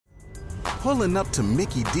Pulling up to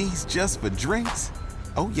Mickey D's just for drinks?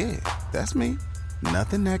 Oh yeah, that's me.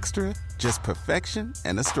 Nothing extra, just perfection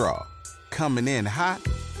and a straw. Coming in hot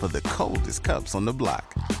for the coldest cups on the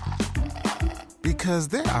block. Because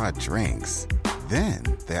there are drinks. Then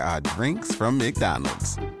there are drinks from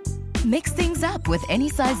McDonald's. Mix things up with any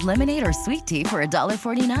size lemonade or sweet tea for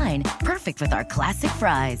 $1.49. Perfect with our classic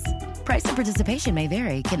fries. Price and participation may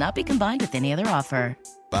vary. Cannot be combined with any other offer.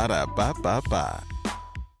 Ba-da-ba-ba-ba.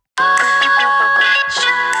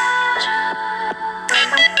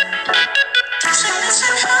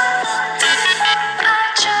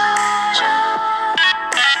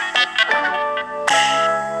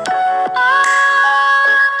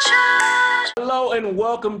 Hello and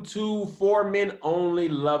welcome to 4 Men Only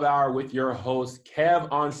Love Hour with your host,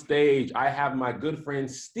 Kev. On stage, I have my good friend,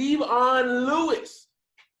 Steve-On Lewis.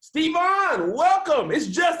 Steve-On, welcome. It's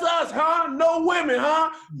just us, huh? No women,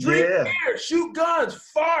 huh? Drink beer, shoot guns,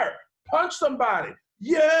 fart, punch somebody.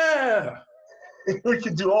 Yeah. We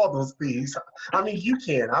can do all those things. I mean, you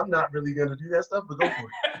can. I'm not really going to do that stuff, but go for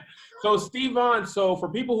it. So, Steve-On,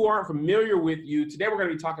 for people who aren't familiar with you, today we're going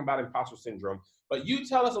to be talking about imposter syndrome. But you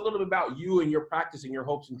tell us a little bit about you and your practice and your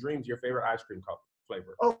hopes and dreams, your favorite ice cream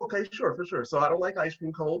flavor. Oh, okay, sure, for sure. So I don't like ice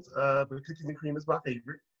cream cold, but cookies and cream is my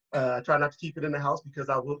favorite. I try not to keep it in the house because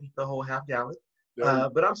I will eat the whole half gallon.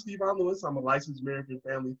 But I'm Steve-On Lewis. I'm a licensed American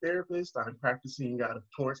family therapist. I'm practicing out of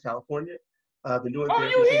Torrance, California. I've been doing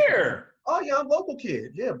therapy. Oh, you here? Oh, yeah, I'm a local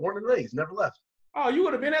kid. Yeah, born and raised, never left. Oh, you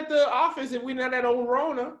would have been at the office if we didn't have that old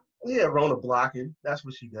Rona. Yeah, Rona blocking. That's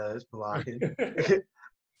what she does, blocking.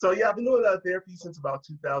 So yeah, I've been doing therapy since about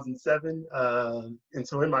 2007. And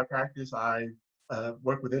so in my practice, I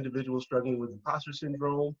work with individuals struggling with imposter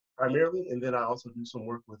syndrome primarily, and then I also do some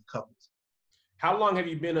work with couples. How long have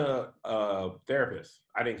you been a therapist?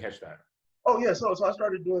 I didn't catch that. Oh yeah, so I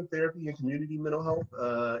started doing therapy in community mental health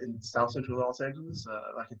in South Central Los Angeles,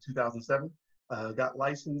 like in 2007. Got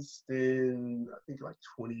licensed in, I think like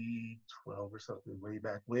 2012 or something, way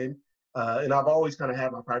back when. And I've always kind of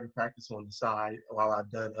had my private practice on the side while I've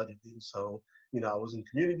done other things. So, I was in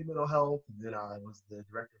community mental health, and then I was the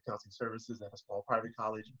director of counseling services at a small private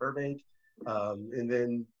college in Burbank, and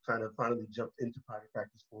then kind of finally jumped into private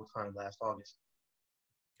practice full-time last August.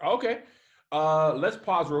 Okay. Let's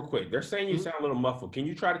pause real quick. They're saying you sound a little muffled. Can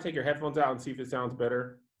you try to take your headphones out and see if it sounds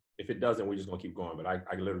better? If it doesn't, we're just going to keep going. But I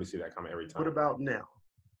can literally see that comment every time. What about now?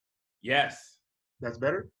 Yes. That's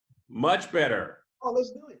better? Much better. Oh,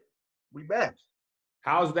 let's do it. We back.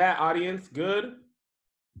 How's that, audience? Good?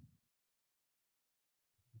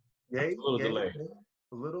 Yay, a little delay.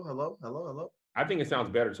 A little. Hello. I think it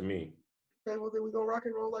sounds better to me. Okay, well, then we're going to rock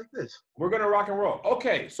and roll like this. We're going to rock and roll.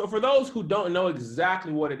 Okay, so for those who don't know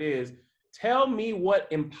exactly what it is, tell me what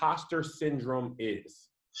imposter syndrome is.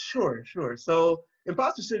 Sure. So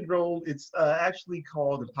imposter syndrome, it's actually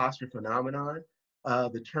called imposter phenomenon.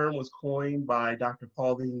 The term was coined by Dr.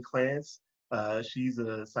 Pauline Clance. She's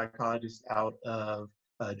a psychologist out of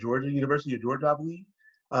University of Georgia, I believe.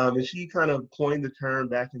 And she kind of coined the term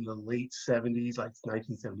back in the late 70s, like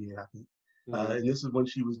 1978, I think. And this is when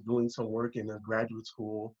she was doing some work in a graduate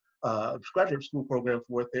school program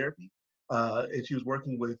for therapy. And she was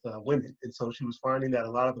working with women. And so she was finding that a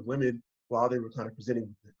lot of the women, while they were kind of presenting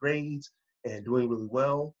with good grades and doing really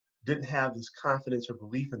well, didn't have this confidence or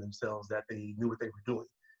belief in themselves that they knew what they were doing.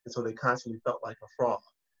 And so they constantly felt like a fraud.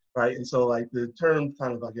 Right. And so like the term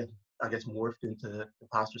kind of, I guess morphed into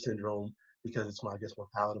imposter syndrome because it's more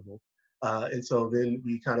palatable. And so then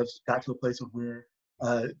we kind of got to a place where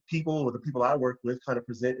the people I work with kind of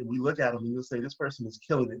present, and we look at them and we'll say, this person is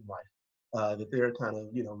killing it in life, that they're kind of,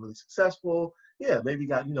 really successful. Yeah, maybe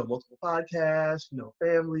got, multiple podcasts,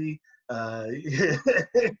 family,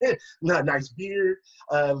 not nice beard,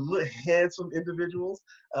 handsome individuals,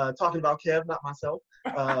 talking about Kev, not myself.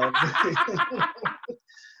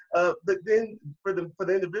 But then for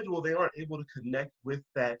the individual, they aren't able to connect with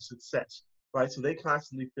that success, right? So they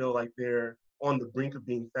constantly feel like they're on the brink of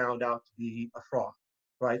being found out to be a fraud,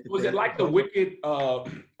 right? Was it like the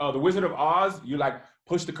Wizard of Oz? You like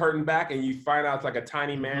push the curtain back and you find out it's like a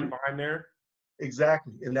tiny man behind there?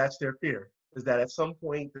 Exactly, and that's their fear, is that at some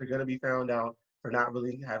point they're going to be found out for not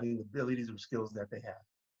really having the abilities or skills that they have.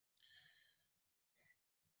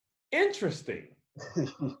 Interesting.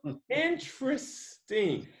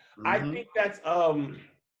 I think that's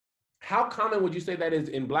how common would you say that is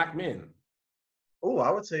in Black men? Oh,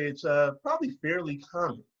 I would say it's probably fairly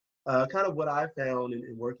common. Kind of what I found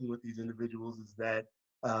in working with these individuals is that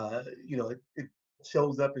it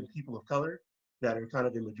shows up in people of color that are kind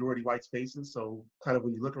of in majority white spaces. So kind of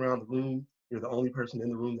when you look around the room, you're the only person in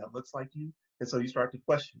the room that looks like you. And so you start to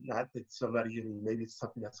question, not that somebody, maybe it's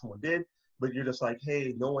something that someone did, but you're just like,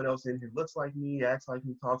 hey, no one else in here looks like me, acts like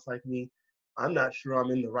me, talks like me. I'm not sure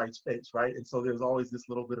I'm in the right space, right? And so there's always this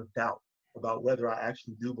little bit of doubt about whether I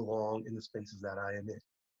actually do belong in the spaces that I am in.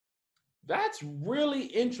 That's really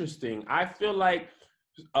interesting. I feel like,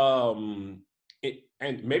 and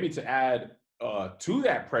maybe to add to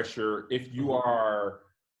that pressure, if you are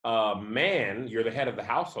a man, you're the head of the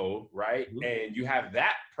household, right? And you have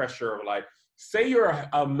that pressure of like, say you're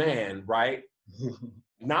a man, right?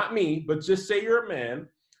 Not me, but just say you're a man,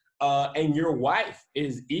 and your wife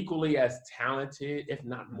is equally as talented, if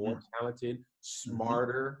not more talented,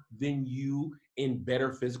 smarter than you, in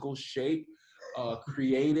better physical shape,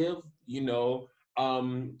 creative,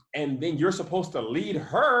 and then you're supposed to lead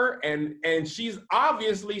her, and she's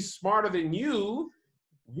obviously smarter than you.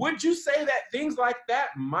 Would you say that things like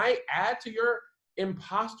that might add to your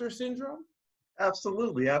imposter syndrome?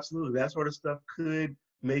 Absolutely, absolutely. That sort of stuff could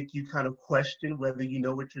make you kind of question whether you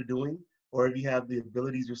know what you're doing, or if you have the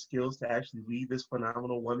abilities or skills to actually lead this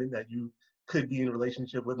phenomenal woman that you could be in a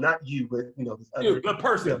relationship with. Not you, but this other The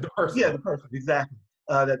person. Yeah, the person, exactly.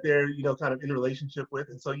 That they're kind of in a relationship with,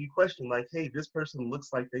 and so you question like, hey, this person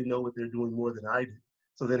looks like they know what they're doing more than I do.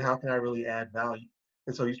 So then, how can I really add value?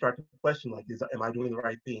 And so you start to question like, am I doing the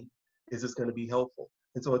right thing? Is this going to be helpful?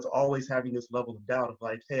 And so it's always having this level of doubt of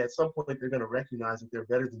like, hey, at some point they're going to recognize that they're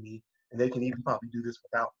better than me, and they can even probably do this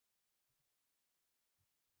without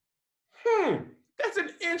me. That's an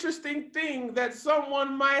interesting thing that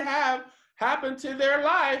someone might have happen to their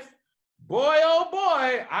life. Boy, oh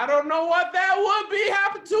boy, I don't know what that would be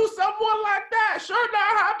happen to someone like that. Sure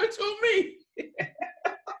not happened to me.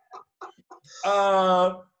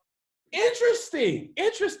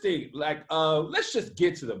 Interesting. Like, let's just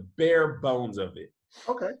get to the bare bones of it.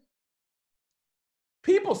 Okay.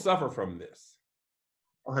 People suffer from this.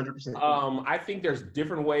 100%. I think there's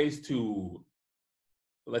different ways to,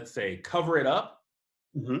 let's say, cover it up.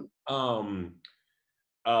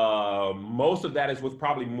 Most of that is with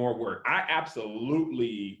probably more work. I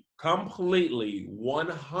absolutely, completely,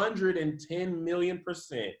 110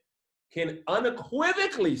 million% can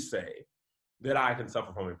unequivocally say that I can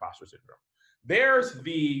suffer from imposter syndrome. There's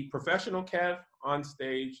the professional Kev on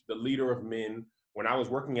stage, the leader of men. When I was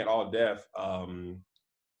working at All Def,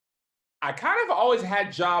 I kind of always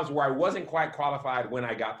had jobs where I wasn't quite qualified when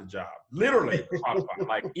I got the job. Literally qualified.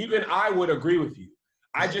 Like, even I would agree with you.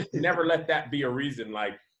 I just never let that be a reason.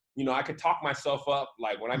 Like, I could talk myself up.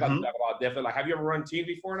 Like, when I got the job at All Def, like, have you ever run teams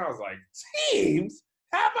before? And I was like, teams?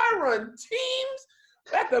 Have I run teams?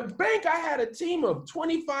 At the bank, I had a team of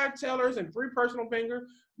 25 tellers and 3 personal bankers.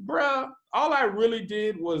 Bruh, all I really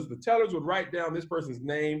did was the tellers would write down this person's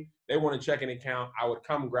name. They want to check an account. I would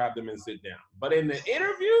come grab them and sit down. But in the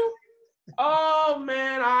interview, oh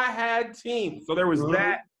man, I had teams. So there was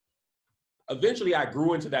that. Eventually, I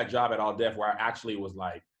grew into that job at All Def where I actually was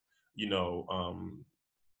like,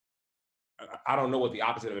 I don't know what the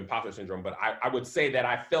opposite of imposter syndrome, but I would say that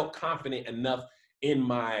I felt confident enough in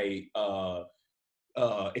my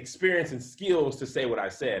experience and skills to say what I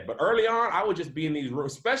said. But early on, I would just be in these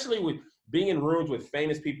rooms, especially with being in rooms with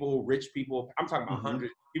famous people, rich people. I'm talking about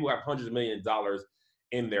hundreds. People have hundreds of millions of dollars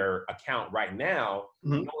in their account right now,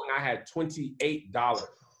 knowing I had $28.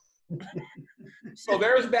 So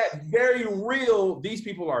there's that very real, these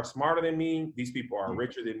people are smarter than me. These people are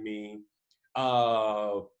richer than me.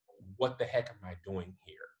 What the heck am I doing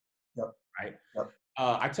here? Right?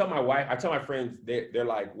 I tell my wife, I tell my friends, they're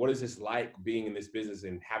like, what is this like being in this business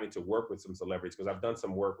and having to work with some celebrities? Because I've done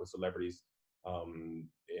some work with celebrities and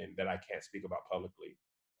that I can't speak about publicly.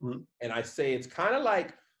 And I say it's kind of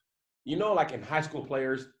like, like in high school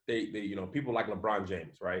players, they people like LeBron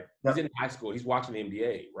James, right? He's in high school, he's watching the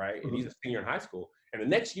NBA, right? And he's a senior in high school. And the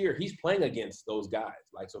next year, he's playing against those guys.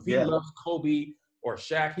 Like, so if he loves Kobe or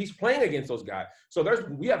Shaq, he's playing against those guys. So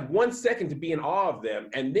we have 1 second to be in awe of them,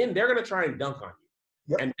 and then they're gonna try and dunk on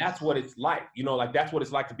you. And that's what it's like. Like, that's what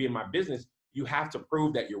it's like to be in my business. You have to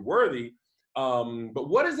prove that you're worthy. But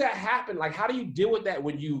what does that happen? Like, how do you deal with that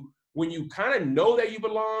when you kind of know that you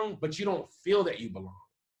belong, but you don't feel that you belong?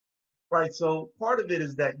 Right. So part of it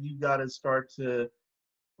is that you got to start to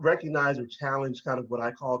recognize or challenge kind of what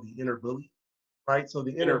I call the inner bully. Right. So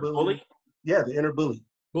the inner bully. Yeah, the inner bully.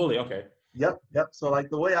 Bully. Okay. Yep. So like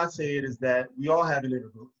the way I say it is that we all have an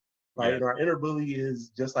inner bully. Right. Yeah. And our inner bully is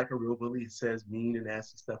just like a real bully. It says mean and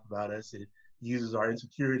nasty stuff about us. It uses our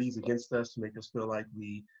insecurities against us to make us feel like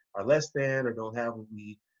we are less than or don't have what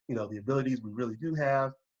we, the abilities we really do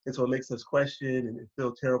have. And so it makes us question and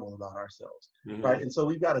feel terrible about ourselves, right? And so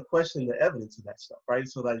we've got to question the evidence of that stuff, right?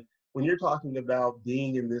 So like when you're talking about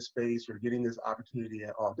being in this space or getting this opportunity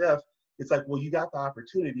at All Def, it's like, well, you got the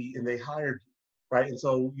opportunity and they hired you, right? And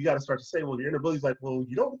so you got to start to say, well, your inner bully's like, well,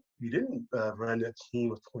 you didn't run a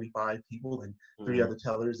team of 25 people and 3 other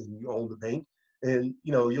tellers, and you own the bank. And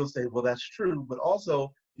you'll say, well, that's true, but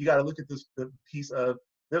also you got to look at the piece of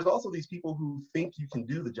there's also these people who think you can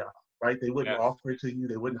do the job, right? They wouldn't Yes. offer it to you,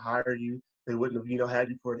 they wouldn't hire you, they wouldn't have had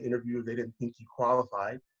you for an interview if they didn't think you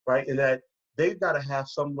qualified, right? And that they've got to have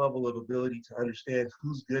some level of ability to understand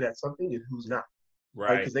who's good at something and who's not,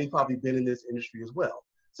 right? Because they've probably been in this industry as well.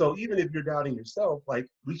 So even if you're doubting yourself, like,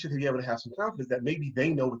 we should be able to have some confidence that maybe they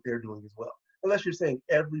know what they're doing as well. Unless you're saying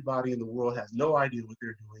everybody in the world has no idea what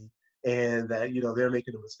they're doing, and that they're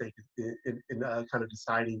making a mistake in kind of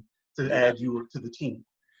deciding to add you to the team.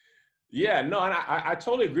 Yeah, no, and I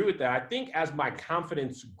totally agree with that. I think as my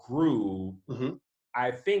confidence grew,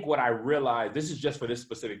 I think what I realized, this is just for this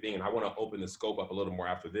specific thing, and I want to open the scope up a little more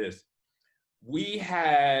after this.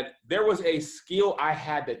 There was a skill I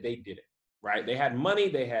had that they didn't, right? They had money,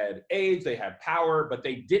 they had age, they had power, but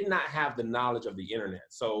they did not have the knowledge of the internet.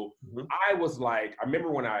 So I was like, I remember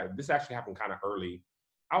when this actually happened kind of early.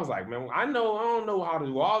 I was like, man, I don't know how to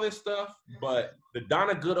do all this stuff, but the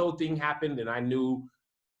Donna Goodo thing happened, and I knew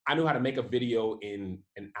how to make a video in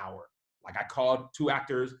an hour. Like, I called 2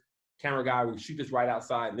 actors, camera guy, we shoot this right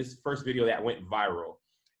outside, and this first video that went viral.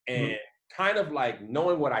 And kind of like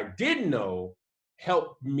knowing what I didn't know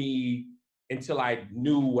helped me until I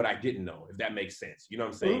knew what I didn't know, if that makes sense. You know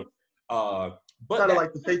what I'm saying? But kind of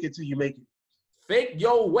like the fake it till you make it. Fake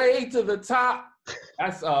your way to the top.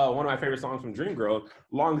 That's one of my favorite songs from Dreamgirls,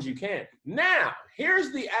 Long As You Can. Now,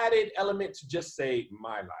 here's the added element to just say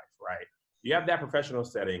my life, right? You have that professional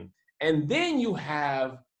setting, and then you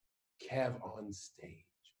have Kev on stage.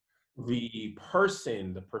 The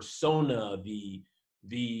person, the persona, the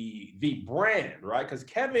brand, right? Because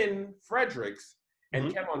Kevin Fredericks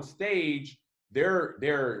and Kev on stage,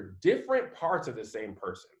 they're different parts of the same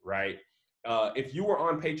person, right? If you were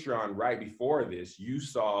on Patreon right before this, you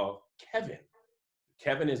saw Kevin.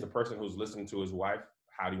 Kevin is the person who's listening to his wife,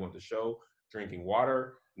 how do you want the show, drinking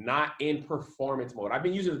water, not in performance mode. I've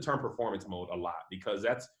been using the term performance mode a lot because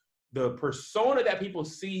that's the persona that people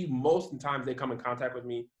see most of the times they come in contact with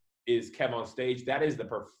me is Kevin on stage. That is the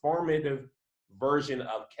performative version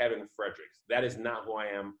of Kevin Fredericks. That is not who I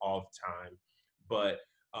am all the time. But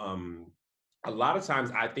a lot of times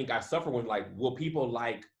I think I suffer when, like, will people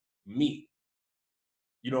like me?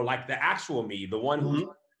 Like the actual me, the one who's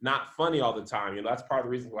not funny all the time. That's part of the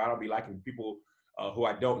reason why I don't be liking people who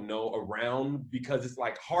I don't know around, because it's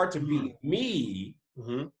like hard to be me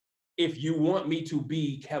if you want me to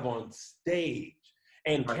be Kev on stage.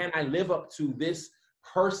 And can I live up to this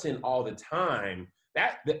person all the time?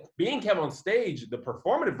 That being Kev on stage, the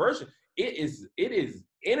performative version,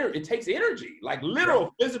 it takes energy, like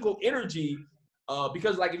literal physical energy.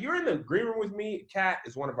 Because like if you're in the green room with me, Kat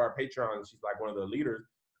is one of our patrons, she's like one of the leaders.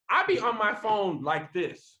 I be on my phone like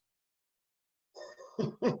this.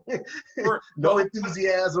 No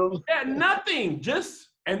enthusiasm. Yeah, nothing.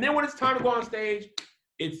 And then when it's time to go on stage,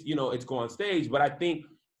 it's go on stage. But I think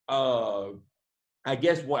I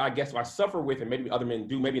guess what I suffer with, and maybe other men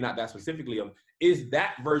do, maybe not that specifically, is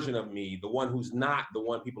that version of me, the one who's not the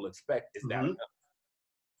one people expect, is that enough?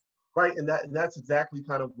 Right, and that's exactly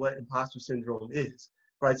kind of what imposter syndrome is,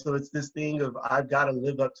 right? So it's this thing of I've got to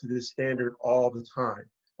live up to this standard all the time,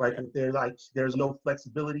 right? Yeah. There's no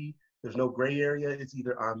flexibility, there's no gray area. It's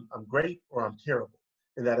either I'm great or I'm terrible,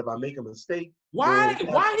 and that if I make a mistake, why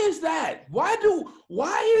is that? Why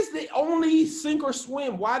is it only sink or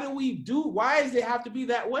swim? Why does it have to be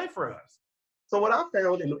that way for us? So what I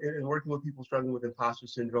found in working with people struggling with imposter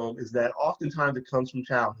syndrome is that oftentimes it comes from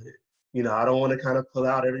childhood. I don't want to kind of pull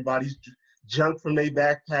out everybody's junk from their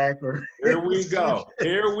backpack or. Here we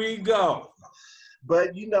go.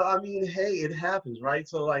 But, hey, it happens, right?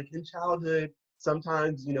 So like in childhood,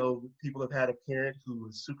 sometimes, people have had a parent who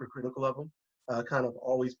was super critical of them, kind of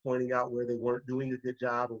always pointing out where they weren't doing a good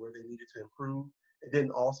job or where they needed to improve. And then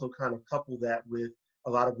also kind of couple that with a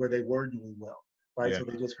lot of where they were doing well, right? Yeah. So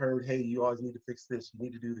they just heard, hey, you always need to fix this. You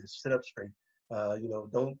need to do this. Sit up straight.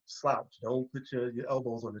 Don't slouch. Don't put your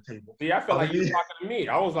elbows on the table. See, I felt like you were talking to me.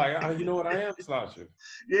 I was like, you know what? I am slouching.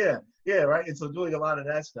 Yeah, right. And so doing a lot of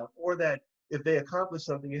that stuff, or that if they accomplished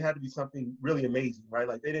something, it had to be something really amazing, right?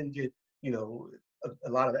 Like they didn't get, a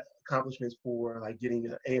lot of accomplishments for like getting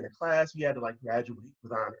an A in a class. You had to like graduate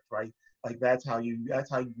with honors, right? Like that's how you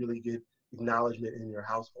really get acknowledgement in your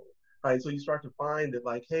household, right? So you start to find that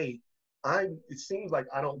like, hey, it seems like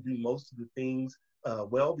I don't do most of the things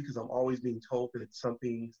well because I'm always being told that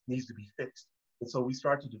something needs to be fixed. And so we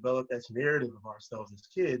start to develop this narrative of ourselves as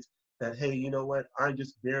kids that, hey, you know what, I'm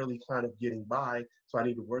just barely kind of getting by, so I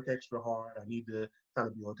need to work extra hard. I need to kind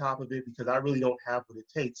of be on top of it because I really don't have what it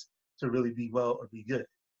takes to really be well or be good.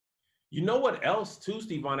 You know what else too,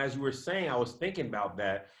 Stevan, as you were saying, I was thinking about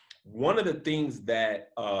that. One of the things that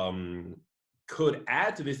could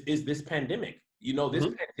add to this is this pandemic. You know, this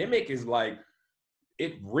pandemic is like,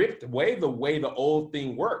 it ripped away the way the old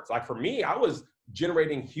thing works. Like for me, I was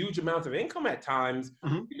generating huge amounts of income at times,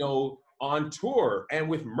 you know, on tour and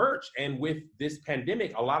with merch. And with this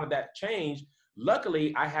pandemic, a lot of that changed.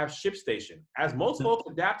 Luckily, I have ShipStation. As most folks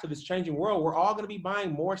adapt to this changing world, we're all going to be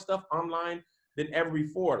buying more stuff online than ever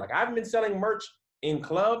before. Like I haven't been selling merch in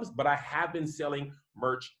clubs, but I have been selling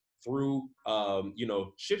merch through, you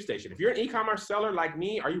know, ShipStation. If you're an e-commerce seller like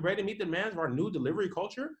me, are you ready to meet the demands of our new delivery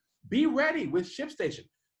culture? Be ready with ShipStation.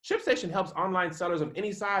 ShipStation helps online sellers of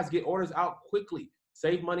any size get orders out quickly,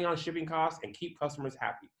 save money on shipping costs, and keep customers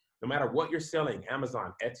happy. No matter what you're selling,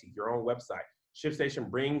 Amazon, Etsy, your own website,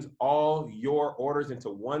 ShipStation brings all your orders into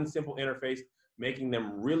one simple interface, making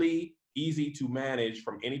them really easy to manage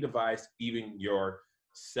from any device, even your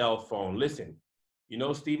cell phone. Listen, you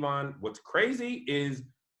know, Stevan, what's crazy is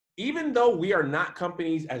even though we are not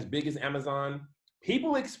companies as big as Amazon,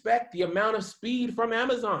 people expect the amount of speed from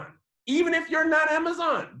Amazon. Even if you're not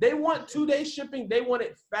Amazon, they want 2-day shipping, they want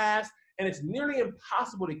it fast, and it's nearly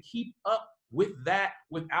impossible to keep up with that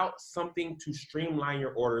without something to streamline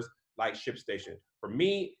your orders like ShipStation. For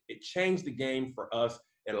me, it changed the game for us.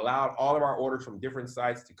 It allowed all of our orders from different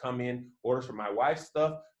sites to come in, orders from my wife's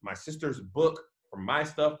stuff, my sister's book, from my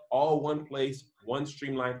stuff, all one place, one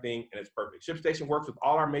streamlined thing, and it's perfect. ShipStation works with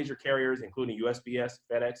all our major carriers, including USPS,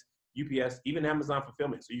 FedEx, UPS, even Amazon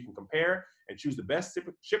Fulfillment, so you can compare and choose the best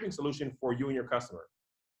shipping solution for you and your customer.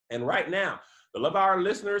 And right now, the Love Hour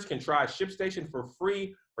listeners can try ShipStation for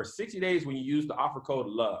free for 60 days when you use the offer code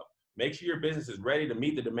LOVE. Make sure your business is ready to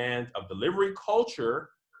meet the demands of delivery culture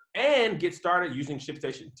and get started using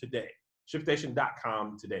ShipStation today.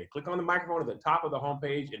 ShipStation.com today. Click on the microphone at the top of the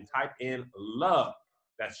homepage and type in LOVE.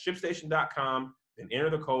 That's ShipStation.com, then enter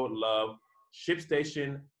the code LOVE.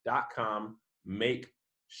 ShipStation.com. Make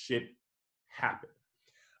ship happen.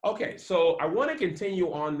 Okay, so I want to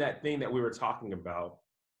continue on that thing that we were talking about,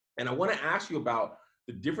 and I want to ask you about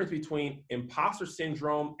the difference between imposter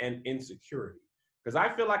syndrome and insecurity, because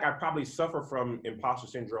I feel like I probably suffer from imposter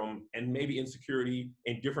syndrome and maybe insecurity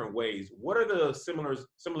in different ways. What are the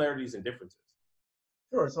similarities and differences?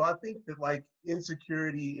 Sure. So I think that like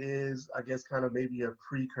insecurity is, I guess, kind of maybe a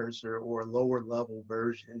precursor or a lower level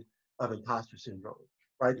version of imposter syndrome,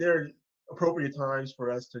 right? There are appropriate times for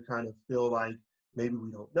us to kind of feel like maybe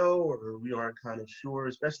we don't know or we aren't kind of sure,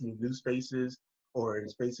 especially in new spaces or in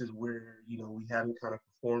spaces where, you know, we haven't kind of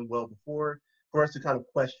performed well before, for us to kind of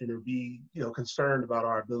question or be, you know, concerned about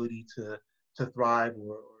our ability to thrive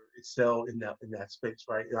or excel in that space,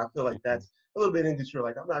 right? And I feel like that's a little bit insecure.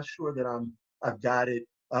 Like I'm not sure that I've got it.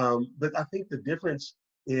 But I think the difference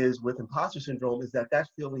is with imposter syndrome is that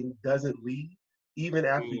feeling doesn't leave even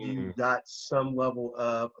after you've got some level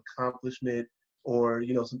of accomplishment or,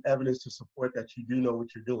 you know, some evidence to support that you do know what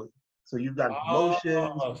you're doing. So you've got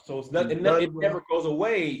emotions. So it's not, it never goes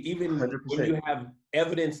away, even 100%. when you have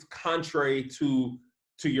evidence contrary to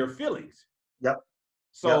your feelings. Yep.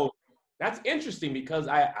 So that's interesting because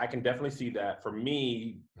I can definitely see that. For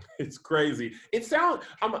me, it's crazy. It sounds,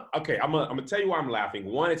 I'm gonna tell you why I'm laughing.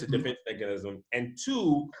 One, it's a defense mechanism. And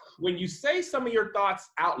two, when you say some of your thoughts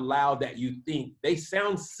out loud that you think, they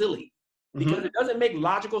sound silly because it doesn't make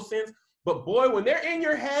logical sense. But boy, when they're in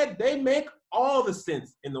your head, they make all the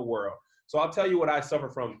sense in the world. So I'll tell you what I suffer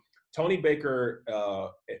from. Tony Baker,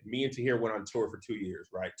 me and Tahir went on tour for 2 years,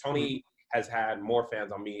 right? Tony has had more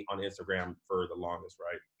fans on me on Instagram for the longest,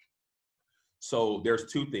 right? So there's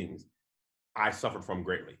two things I suffered from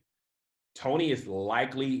greatly. Tony is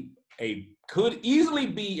could easily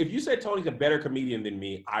be, if you said Tony's a better comedian than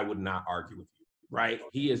me, I would not argue with you, right?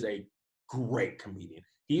 He is a great comedian.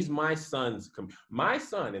 He's my son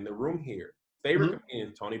in the room here, favorite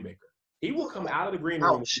comedian is Tony Baker. He will come out of the green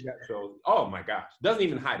room when he's at shows. Oh my gosh, doesn't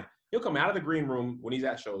even hide it. He'll come out of the green room when he's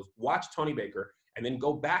at shows, watch Tony Baker, and then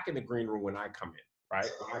go back in the green room when I come in, right?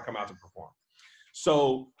 When I come out to perform.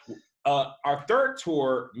 So our third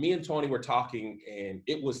tour, me and Tony were talking, and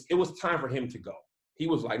it was time for him to go. He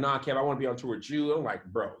was like, "Nah, Kev, I want to be on tour with you." I'm like,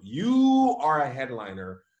 "Bro, you are a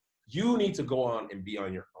headliner. You need to go on and be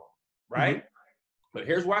on your own, right?" But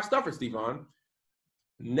here's where I suffered, Stevan.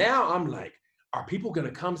 Now I'm like, are people gonna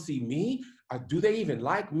come see me? Do they even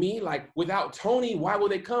like me? Like without Tony, why will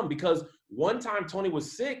they come? Because one time Tony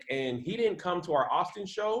was sick and he didn't come to our Austin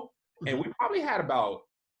show, and we probably had about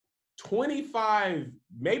 25,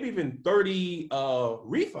 maybe even 30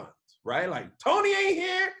 refunds, right? Like Tony ain't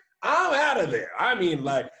here. I'm out of there. I mean,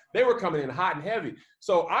 like, they were coming in hot and heavy.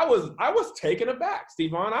 So I was taken aback,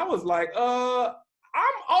 Stephon. I was like, I'm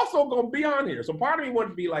also gonna be on here. So part of me wanted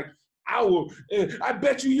to be like, I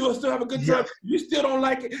bet you'll still have a good time. Yeah. You still don't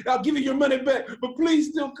like it, I'll give you your money back, but please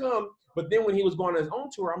still come. But then when he was going on his own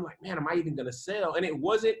tour, I'm like, man, am I even gonna sell? And it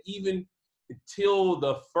wasn't even until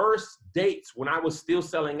the first dates when I was still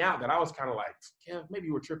selling out that I was kind of like, yeah, maybe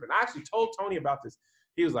you were tripping. I actually told Tony about this.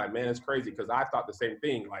 He was like, man, it's crazy, because I thought the same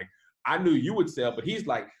thing. Like, I knew you would sell, but he's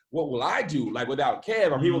like, what will I do? Like, without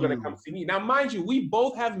Kev, are people going to come see me? Now, mind you, we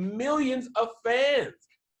both have millions of fans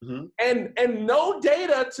and no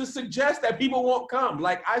data to suggest that people won't come.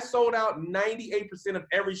 Like, I sold out 98% of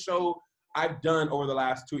every show I've done over the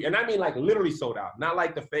last 2 years. And I mean, like, literally sold out, not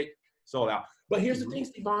like the fake sold out. But here's the thing,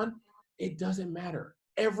 Stephon, it doesn't matter.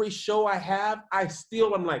 Every show I have,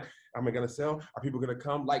 I'm like, am I going to sell? Are people going to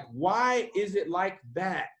come? Like, why is it like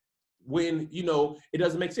that? When, it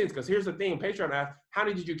doesn't make sense. Because here's the thing, Patreon asked, how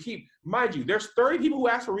many did you keep? Mind you, there's 30 people who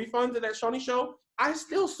asked for refunds at that Shawnee show. I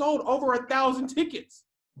still sold over 1,000 tickets.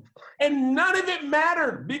 And none of it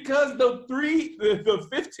mattered, because the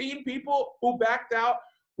 15 people who backed out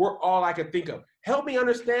were all I could think of. Help me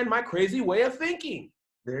understand my crazy way of thinking.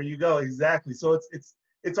 There you go. Exactly. So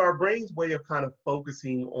it's our brain's way of kind of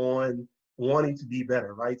focusing on wanting to be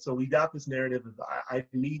better, right? So we got this narrative of I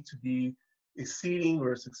need to be exceeding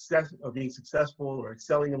or being successful or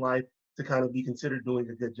excelling in life to kind of be considered doing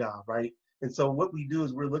a good job, right? And so what we do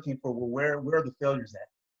is we're looking for, well, where are the failures at?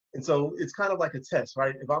 And so it's kind of like a test,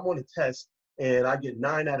 right? If I'm on a test and I get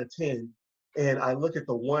 9 out of 10 and I look at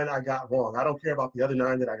the one I got wrong, I don't care about the other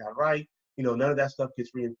 9 that I got right. None of that stuff gets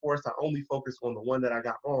reinforced. I only focus on the one that I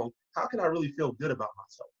got wrong. How can I really feel good about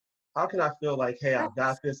myself? How can I feel like, hey, I've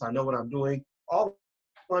got this, I know what I'm doing? All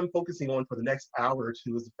I'm focusing on for the next hour or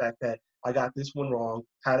two is the fact that I got this one wrong.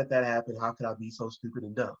 How did that happen? How could I be so stupid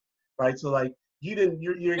and dumb? Right? So like you're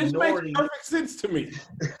this ignoring. Makes perfect sense to me.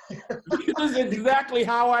 This is exactly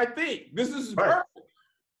how I think. This is perfect.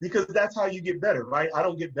 Because that's how you get better, right? I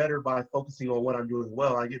don't get better by focusing on what I'm doing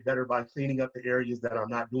well. I get better by cleaning up the areas that I'm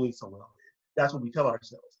not doing so well in. That's what we tell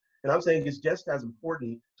ourselves. And I'm saying it's just as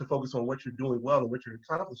important to focus on what you're doing well and what you're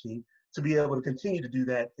accomplishing to be able to continue to do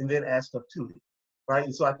that and then add stuff to it, right?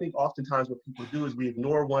 And so I think oftentimes what people do is we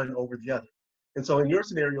ignore one over the other. And so in your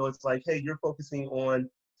scenario, it's like, hey, you're focusing on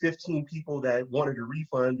 15 people that wanted a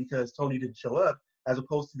refund because Tony didn't show up, as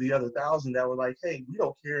opposed to the other 1,000 that were like, hey, we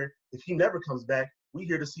don't care if he never comes back. We're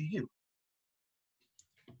here to see you.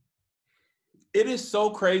 It is so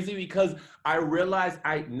crazy, because I realize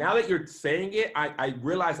now that you're saying it, I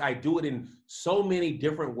realize I do it in so many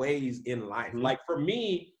different ways in life. Like for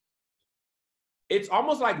me, it's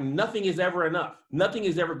almost like nothing is ever enough. Nothing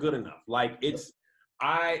is ever good enough. Like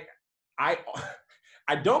I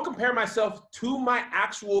don't compare myself to my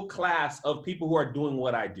actual class of people who are doing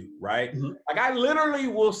what I do, right? Like I literally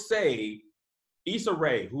will say, Issa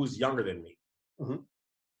Rae, who's younger than me,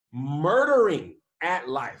 murdering at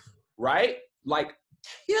life, right? Like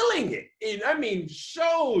killing it. And I mean,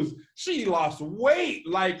 shows she lost weight.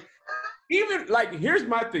 Like even like, here's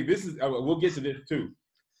my thing. This is, we'll get to this too.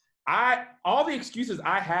 All the excuses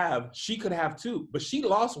I have, she could have too, but she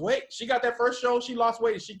lost weight. She got that first show, she lost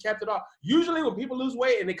weight and she kept it off. Usually when people lose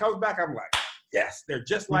weight and it comes back, I'm like, yes, they're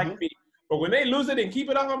just like me. But when they lose it and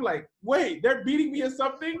keep it off, I'm like, wait, they're beating me at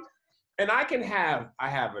something? And I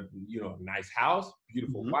have a nice house,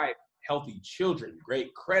 beautiful wife, healthy children,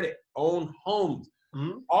 great credit, own homes,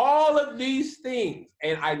 all of these things.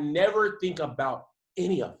 And I never think about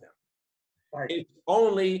any of them. Right. It's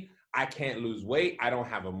only I can't lose weight. I don't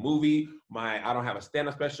have a movie. I don't have a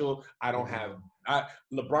stand-up special. I don't have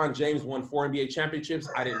LeBron James won 4 NBA championships.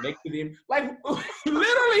 I didn't make the game. Like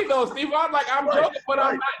literally though, Steve, I'm like, I'm joking, but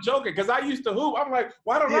I'm not joking, because I used to hoop. I'm like,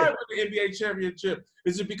 why don't I win the NBA championship?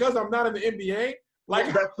 Is it because I'm not in the NBA?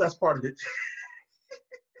 Like that's part of it.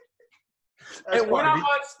 And when I'm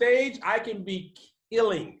on stage, I can be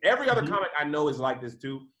killing. Every other comic I know is like this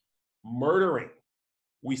too, murdering.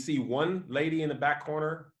 We see one lady in the back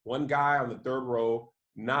corner, one guy on the third row,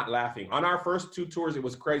 not laughing. On our first 2 tours, it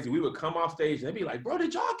was crazy. We would come off stage and they'd be like, bro,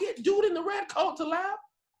 did y'all get dude in the red coat to laugh?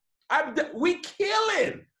 We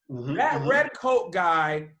killing. That red coat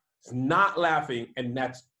guy is not laughing, and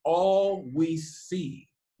that's all we see.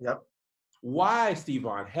 Yep. Why,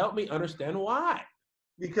 Stephon? Help me understand why.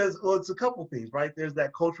 Because, well, it's a couple things, right? There's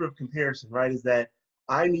that culture of comparison, right? Is that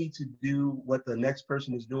I need to do what the next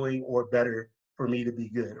person is doing or better for me to be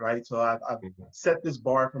good, right? So I've set this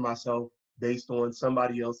bar for myself based on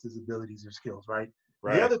somebody else's abilities or skills, right?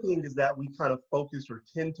 The other thing is that we kind of focus or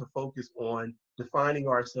tend to focus on defining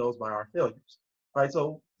ourselves by our failures. right?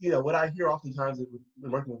 So, you know, what I hear oftentimes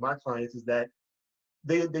when working with my clients is that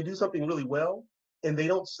they do something really well and they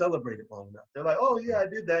don't celebrate it long enough. They're like, oh yeah, I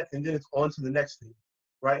did that. And then it's on to the next thing,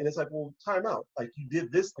 right? And it's like, well, time out. Like you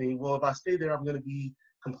did this thing. Well, if I stay there, I'm going to be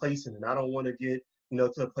complacent and I don't want to get, you know,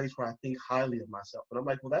 to a place where I think highly of myself. And I'm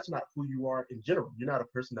like, well, that's not who you are in general. You're not a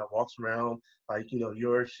person that walks around like, you know,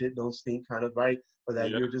 your shit don't stink kind of, right? Or that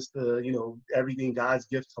you're just, you know, everything God's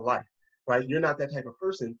gift to life, right? You're not that type of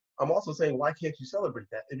person. I'm also saying, why can't you celebrate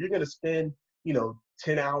that? If you're going to spend, you know,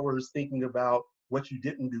 10 hours thinking about what you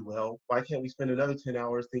didn't do well, why can't we spend another 10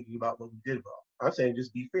 hours thinking about what we did well? I'm saying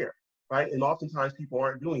just be fair, right? And oftentimes people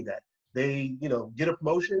aren't doing that. They, you know, get a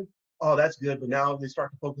promotion, oh, that's good, but now they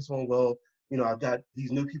start to focus on, well, you know, I've got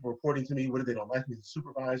these new people reporting to me, what if they don't like me as a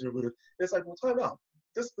supervisor? What if, it's like, well, time out.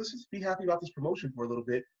 Let's just be happy about this promotion for a little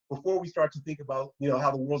bit before we start to think about, you know,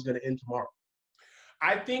 how the world's gonna end tomorrow.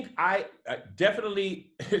 I think I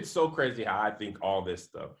definitely, it's so crazy how I think all this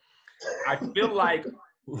stuff. I feel like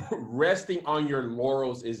resting on your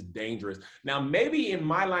laurels is dangerous. Now, maybe in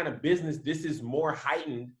my line of business, this is more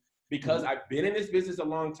heightened because I've been in this business a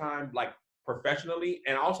long time, like professionally,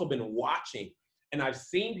 and also been watching. And I've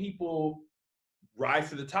seen people rise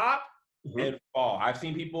to the top and fall. I've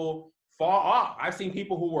seen people fall off. I've seen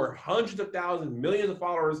people who were hundreds of thousands, millions of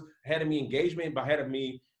followers ahead of me, engagement ahead of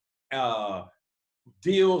me,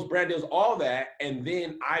 deals, brand deals, all that, and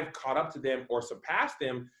then I've caught up to them or surpassed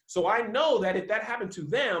them. So I know that if that happened to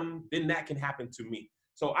them, then that can happen to me.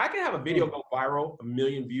 So I can have a video go viral, 1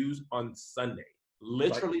 million views on Sunday,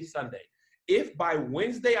 literally Sunday. If by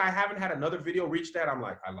Wednesday I haven't had another video reach that, I'm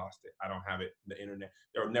like, I lost it. I don't have it. The internet.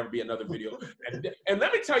 There will never be another video. And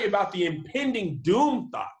let me tell you about the impending doom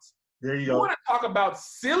thoughts. There you You go. want to talk about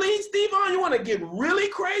silly, Stevon? You want to get really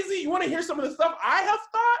crazy? You want to hear some of the stuff I have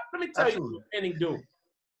thought? Let me tell you, impending doom.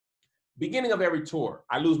 Beginning of every tour,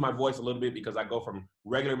 I lose my voice a little bit because I go from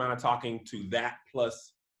regular amount of talking to that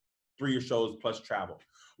plus 3 shows plus travel.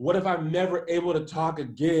 What if I'm never able to talk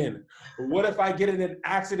again? What if I get in an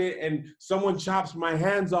accident and someone chops my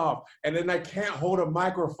hands off and then I can't hold a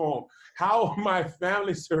microphone? How will my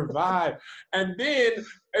family survive? And then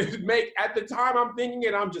at the time I'm thinking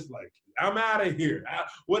it, I'm just like, I'm out of here.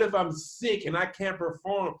 What if I'm sick and I can't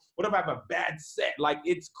perform? What if I have a bad set? Like,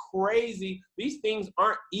 it's crazy. These things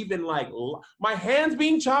aren't even like, my hands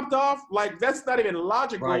being chopped off, like that's not even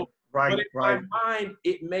logical. But in my mind,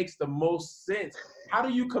 it makes the most sense. How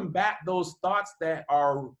do you combat those thoughts that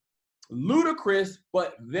are ludicrous,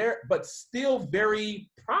 but still very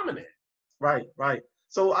prominent? Right.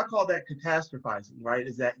 So I call that catastrophizing, right?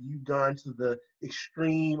 Is that you've gone to the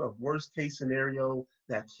extreme of worst case scenario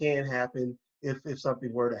that can happen if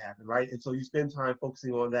something were to happen, right? And so you spend time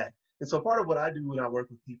focusing on that. And so part of what I do when I work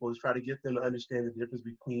with people is try to get them to understand the difference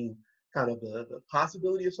between kind of the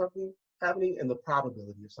possibility of something happening and the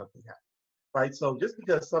probability of something happening, right? So just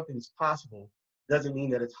because something is possible doesn't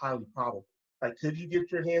mean that it's highly probable. Like, could you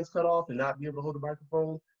get your hands cut off and not be able to hold a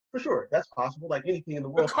microphone? For sure, that's possible, like anything in the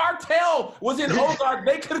world. The cartel was in Ozark.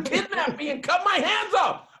 They could have kidnapped me and cut my hands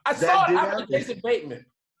off. I saw it after Jason Bateman.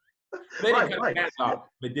 They didn't cut his hands off.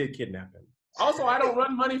 They did kidnap him. Also, I don't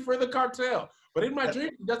run money for the cartel. But in my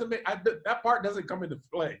dreams, that part doesn't come into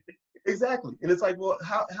play. Exactly. And it's like, well,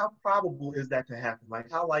 how probable is that to happen?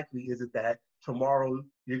 Like, how likely is it that tomorrow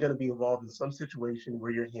you're going to be involved in some situation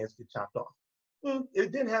where your hands get chopped off?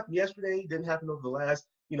 It didn't happen yesterday. It didn't happen over the last,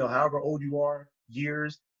 however old you are,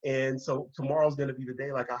 years. And so tomorrow's going to be the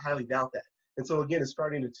day. Like, I highly doubt that. And so again, it's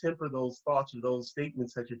starting to temper those thoughts or those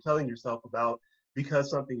statements that you're telling yourself about because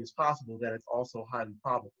something is possible, that it's also highly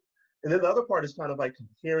probable. And then the other part is kind of like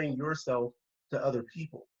comparing yourself to other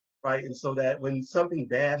people, right? And so that when something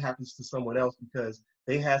bad happens to someone else because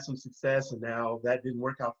they had some success and now that didn't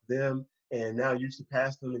work out for them, and now you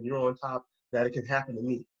surpassed them and you're on top, that it can happen to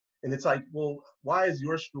me. And it's like, well, why is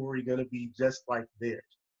your story going to be just like theirs,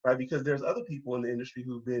 right? Because there's other people in the industry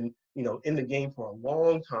who've been, in the game for a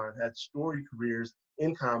long time, had story careers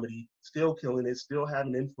in comedy, still killing it, still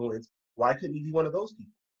having influence. Why couldn't you be one of those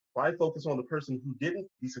people? Why focus on the person who didn't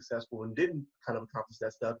be successful and didn't kind of accomplish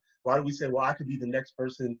that stuff? Why do we say, well, I could be the next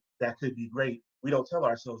person that could be great? We don't tell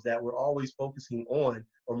ourselves that. We're always focusing on,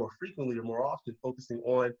 or more frequently or more often, focusing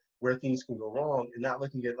on where things can go wrong and not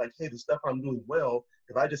looking at like, hey, the stuff I'm doing well,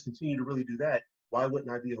 if I just continue to really do that, why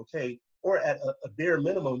wouldn't I be okay? Or at a bare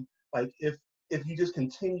minimum, like if you just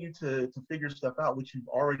continue to figure stuff out, which you've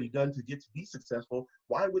already done to get to be successful,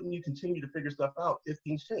 why wouldn't you continue to figure stuff out if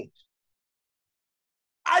things change?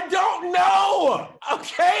 I don't know,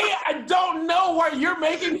 okay? I don't know why you're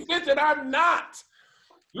making sense and I'm not.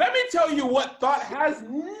 Let me tell you what thought has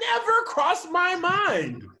never crossed my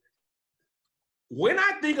mind. when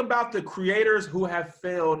I think about the creators who have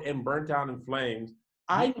failed and burnt down in flames,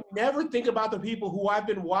 I never think about the people who I've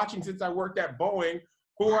been watching since I worked at Boeing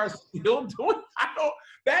who are still doing.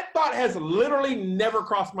 That thought has literally never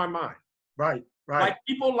crossed my mind. Right. Like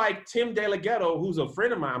people like Tim DeLaGhetto, who's a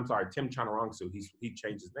friend of mine. I'm sorry, Tim Chanarangsu. He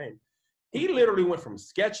changed his name. He literally went from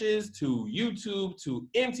sketches to YouTube to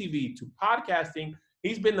MTV to podcasting.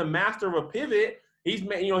 He's been the master of a pivot. He's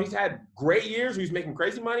had great years where he's making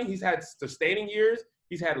crazy money. He's had sustaining years.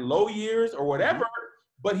 He's had low years or whatever,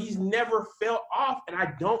 but he's never fell off. And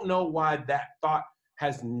I don't know why that thought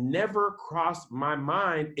has never crossed my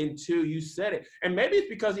mind until you said it. And maybe it's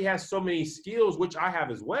because he has so many skills, which I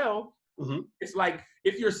have as well. Mm-hmm. It's like,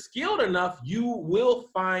 if you're skilled enough, you will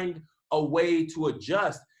find a way to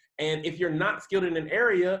adjust. And if you're not skilled in an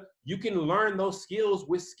area, you can learn those skills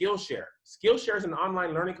with Skillshare. Skillshare is an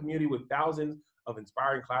online learning community with thousands of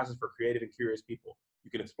inspiring classes for creative and curious people. You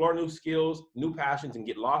can explore new skills, new passions, and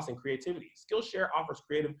get lost in creativity. Skillshare offers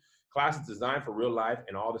creative classes designed for real life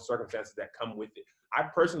and all the circumstances that come with it.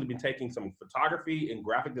 I've personally been taking some photography and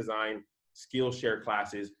graphic design Skillshare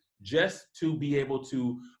classes just to be able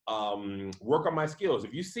to work on my skills.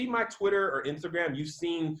 If you see my Twitter or Instagram, you've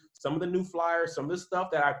seen some of the new flyers, some of the stuff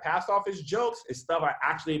that I passed off as jokes is stuff I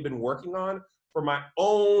actually have been working on for my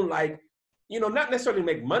own, not necessarily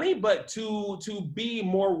make money, but to be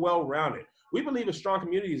more well-rounded. We believe a strong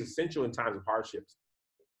community is essential in times of hardships.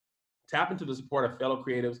 Tap into the support of fellow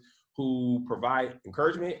creatives who provide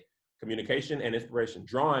encouragement, communication, and inspiration.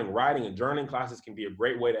 Drawing, writing, and journaling classes can be a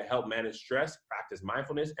great way to help manage stress, practice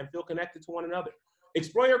mindfulness, and feel connected to one another.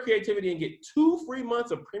 Explore your creativity and get 2 free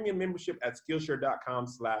months of premium membership at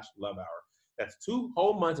Skillshare.com/lovehour. That's 2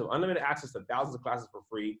 whole months of unlimited access to thousands of classes for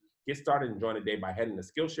free. Get started and join today by heading to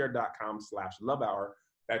Skillshare.com/lovehour.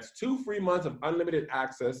 That's 2 free months of unlimited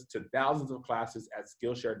access to thousands of classes at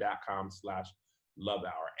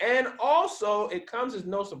Skillshare.com/lovehour. And also, it comes as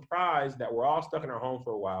no surprise that we're all stuck in our home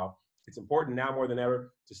for a while. It's important now more than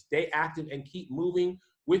ever to stay active and keep moving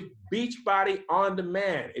with Beachbody On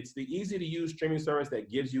Demand. It's the easy-to-use streaming service that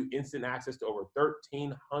gives you instant access to over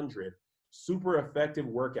 1,300 super effective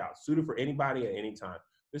workouts suited for anybody at any time.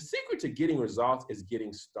 The secret to getting results is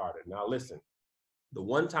getting started. Now listen, the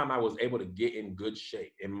one time I was able to get in good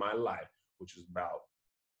shape in my life, which was about,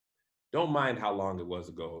 don't mind how long it was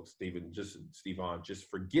ago, Steven, just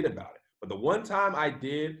forget about it. But the one time I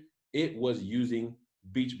did, it was using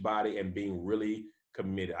Beachbody and being really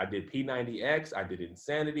committed. I did P90X, I did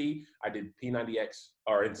Insanity, I did P90X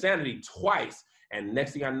or Insanity twice, and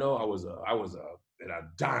next thing I know, I was an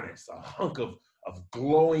Adonis, a hunk of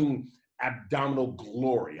glowing abdominal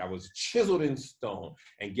glory. I was chiseled in stone.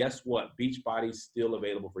 And guess what? Beachbody's still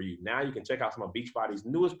available for you. Now you can check out some of Beachbody's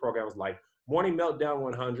newest programs like Morning Meltdown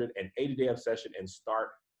 100 and 80-Day Obsession and start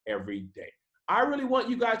every day. I really want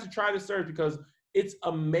you guys to try this service because it's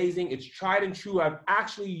amazing. It's tried and true. I've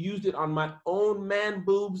actually used it on my own man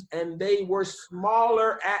boobs and they were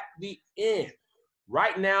smaller at the end.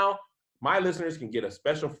 Right now, my listeners can get a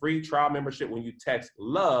special free trial membership when you text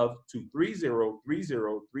LOVE to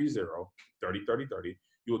 303030303030.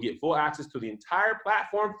 You will get full access to the entire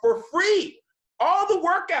platform for free. All the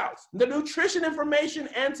workouts, the nutrition information,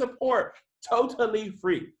 and support, totally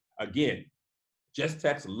free. Again, just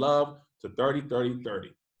text LOVE to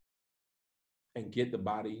 303030 and get the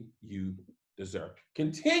body you deserve.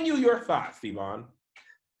 Continue your thoughts, Steven.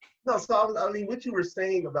 No, so I mean, what you were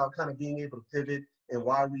saying about kind of being able to pivot and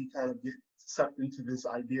why we kind of get sucked into this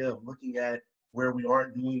idea of looking at where we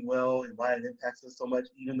aren't doing well and why it impacts us so much,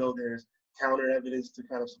 even though there's counter evidence to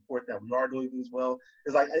kind of support that we are doing things well.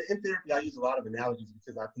 Is like in therapy, I use a lot of analogies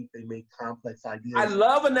because I think they make complex ideas. I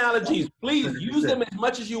love analogies. Please use them as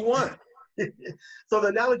much as you want. So the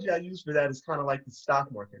analogy I use for that is kind of like the stock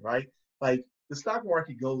market, right? Like the stock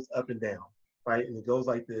market goes up and down, right? And it goes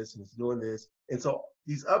like this and it's doing this. And so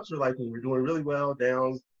these ups are like when we're doing really well,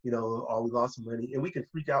 downs, we lost some money, and we can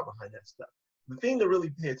freak out behind that stuff. The thing to really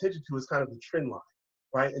pay attention to is kind of the trend line,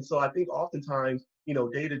 right? And so I think oftentimes,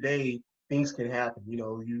 day to day, things can happen.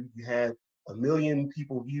 You had 1 million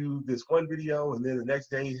people view this one video, and then the next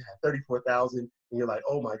day you had 34,000, and you're like,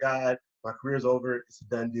 oh my God, my career's over, it's a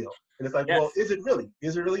done deal. And it's like, yes. Well, is it really?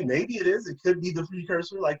 Is it really? Maybe it is. It could be the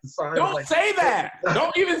precursor, like the sign. Don't say that.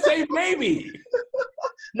 Don't even say maybe.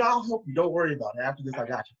 No, I'll help you. Don't worry about it. After this, I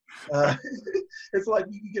got you. It's like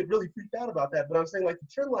you get really freaked out about that. But I'm saying like the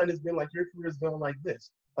trend line has been like your career has gone like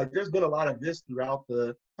this. Like there's been a lot of this throughout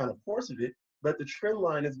the kind of course of it, but the trend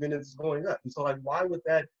line has been it's going up. And so like why would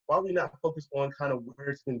we not focus on kind of where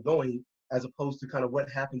it's been going as opposed to kind of what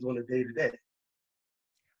happens on a day to day?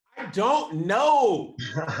 I don't know.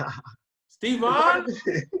 Steven,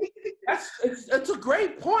 It's a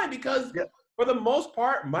great point because for the most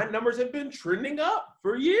part, my numbers have been trending up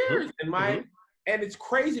for years. And it's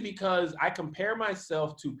crazy because I compare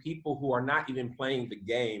myself to people who are not even playing the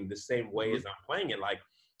game the same way as I'm playing it. Like,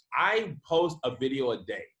 I post a video a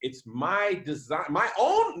day. It's my design, my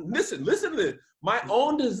own, listen to this. My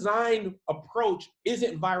own design approach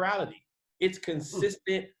isn't virality. It's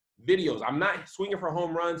consistent videos. I'm not swinging for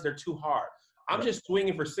home runs. They're too hard. I'm just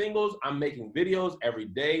swinging for singles. I'm making videos every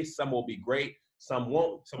day. Some will be great. Some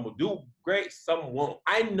won't. Some will do great. Some won't.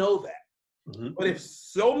 I know that. But if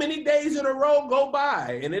so many days in a row go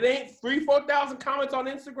by and it ain't 3,000-4,000 comments on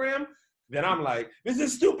Instagram, then I'm like, this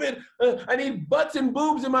is stupid. I need butts and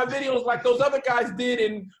boobs in my videos like those other guys did,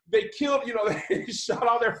 and they killed, they shot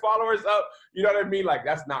all their followers up. You know what I mean? Like,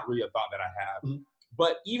 that's not really a thought that I have.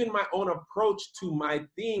 But even my own approach to my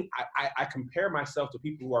thing, I compare myself to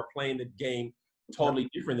people who are playing the game totally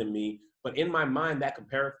different than me. But in my mind, that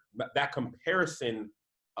comparison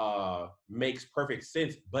makes perfect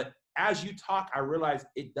sense. But as you talk, I realize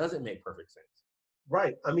it doesn't make perfect sense.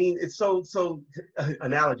 Right. I mean, it's so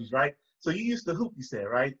analogies, right? So you used to hoop, you said,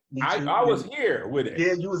 right? I was here with it.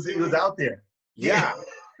 Yeah, it was out there. Yeah.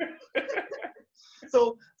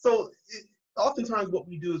 So oftentimes what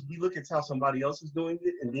we do is we look at how somebody else is doing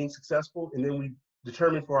it and being successful, and then we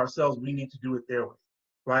determine for ourselves we need to do it their way,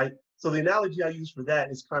 right? So the analogy I use for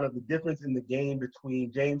that is kind of the difference in the game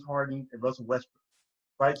between James Harden and Russell Westbrook,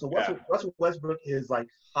 right? So Russell Westbrook is like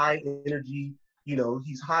high energy,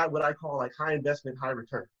 he's high, what I call like high investment, high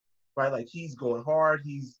return, right? Like he's going hard.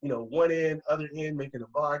 He's, one end, other end, making a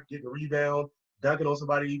block, getting a rebound, dunking on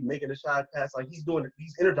somebody, making a shot pass. Like he's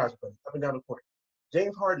energized plays up and down the court.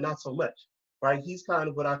 James Harden, not so much, right? He's kind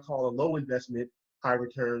of what I call a low investment, high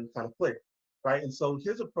return kind of player, right? And so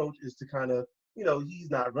his approach is to kind of, he's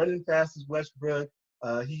not running fast as Westbrook.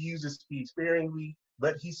 He uses speed sparingly,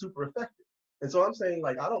 but he's super effective. And so I'm saying,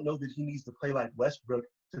 like, I don't know that he needs to play like Westbrook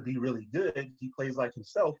to be really good. He plays like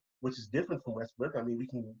himself, which is different from Westbrook. I mean, we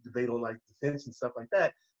can debate on like defense and stuff like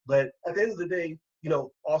that. But at the end of the day,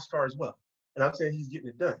 all-star as well. And I'm saying he's getting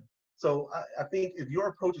it done. So I think if your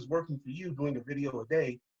approach is working for you, doing a video a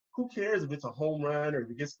day, who cares if it's a home run or if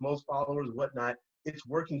it gets the most followers or whatnot? It's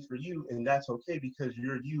working for you, and that's okay because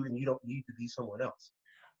you're you and you don't need to be someone else.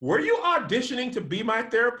 Were you auditioning to be my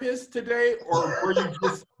therapist today, or were you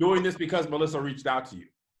just doing this because Melissa reached out to you?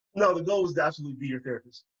 No, the goal is to absolutely be your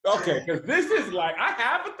therapist. Okay, because this is like, I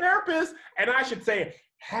have a therapist, and I should say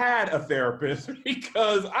had a therapist,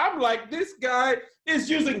 because I'm like, this guy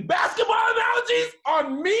is using basketball analogies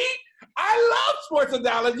on me. I love sports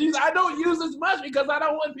analogies. I don't use as much because I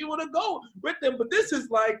don't want people to go with them. But this is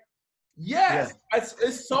like, yes,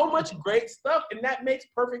 it's so much great stuff. And that makes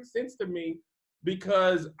perfect sense to me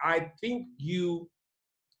because I think you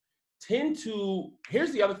tend to,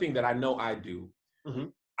 here's the other thing that I know I do.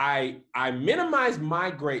 I minimize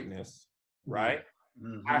my greatness, right?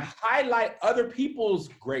 I highlight other people's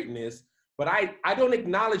greatness, but I don't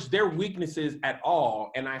acknowledge their weaknesses at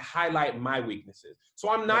all, and I highlight my weaknesses. So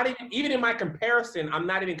I'm not even in my comparison, I'm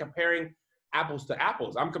not even comparing apples to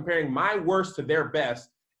apples. I'm comparing my worst to their best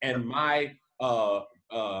and my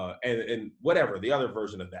and whatever, the other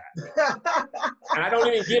version of that. And I don't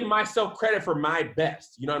even give myself credit for my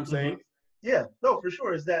best. You know what I'm saying? Yeah, no, for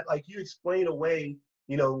sure. Is that like you explain away,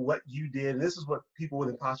 what you did, and this is what people with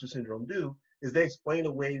imposter syndrome do, is they explain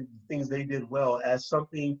away things they did well as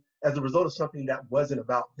a result of something that wasn't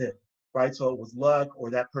about them, right? So it was luck,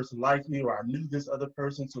 or that person liked me, or I knew this other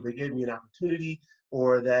person, so they gave me an opportunity,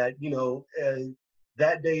 or that,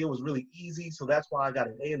 that day it was really easy, so that's why I got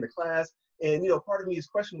an A in the class. And, part of me is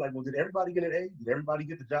questioning, like, well, did everybody get an A? Did everybody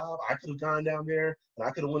get the job? I could have gone down there, and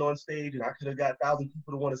I could have went on stage, and I could have got 1,000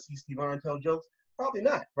 people to want to see Steve Vaughn tell jokes. Probably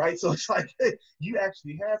not, right? So it's like, hey, you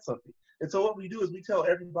actually had something. And so what we do is we tell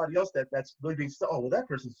everybody else that's really being, oh, well, that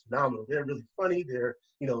person's phenomenal. They're really funny. They're,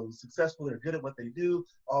 successful. They're good at what they do.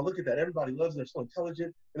 Oh, look at that. Everybody loves them. They're so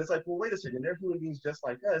intelligent. And it's like, well, wait a second. They're human beings just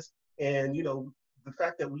like us. And, the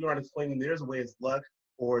fact that we aren't explaining theirs away as luck,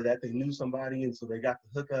 or that they knew somebody and so they got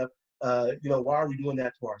the hookup, why are we doing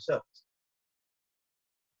that to ourselves?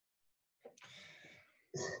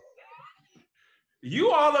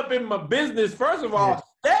 You all up in my business. First of all,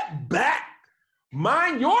 step back,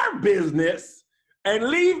 mind your business, and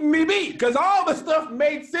leave me be. Because all the stuff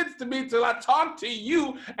made sense to me till I talked to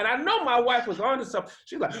you. And I know my wife was on to something.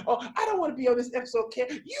 She's like, oh, I don't want to be on this episode, Kim.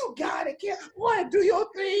 You got it, Kim. Want to do your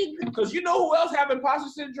thing. Because you know who else have imposter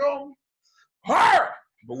syndrome? Her.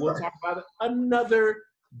 But we'll talk about it another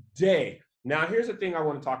day. Now, here's the thing I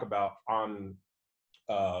want to talk about on,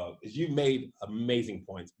 is you made amazing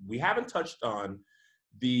points. We haven't touched on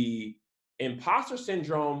the imposter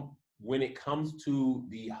syndrome when it comes to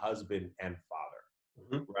the husband and father,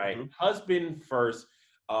 Mm-hmm. right? Mm-hmm. Husband first,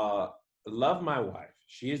 love my wife.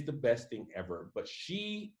 She is the best thing ever, but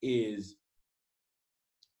she is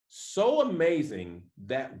so amazing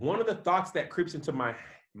that one of the thoughts that creeps into my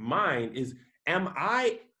mind is, am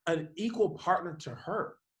I an equal partner to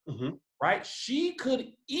her? Mm-hmm. Right? She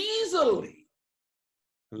could easily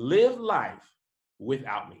live life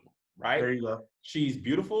without me, right? There you go. She's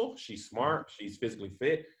beautiful, she's smart, she's physically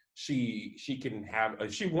fit. She can have,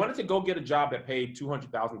 if she wanted to go get a job that paid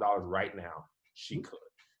 $200,000 right now, she could.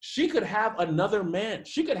 She could have another man.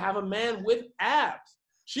 She could have a man with abs.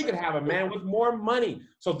 She could have a man with more money.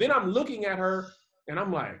 So then I'm looking at her and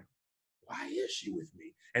I'm like, why is she with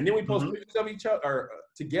me? And then we post Mm-hmm. pictures of each other or,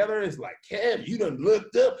 together. It's like, Kev, you done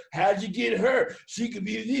looked up. How'd you get her? She could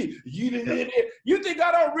be this. You done did it. You think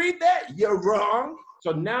I don't read that? You're wrong.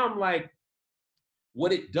 So now I'm like,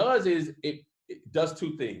 what it does is it does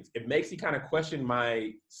two things. It makes me kind of question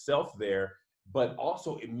myself there, but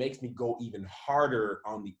also it makes me go even harder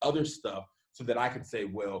on the other stuff so that I can say,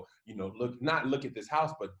 well, look at this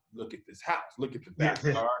house, but look at this house. Look at the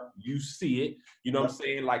backyard. You see it. You know what I'm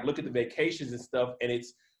saying? Like, look at the vacations and stuff. And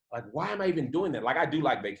it's like, why am I even doing that? Like, I do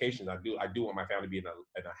like vacations. I do want my family to be in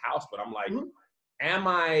a house, but I'm like, Mm-hmm. am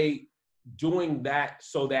I doing that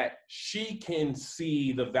so that she can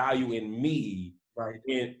see the value in me? Right.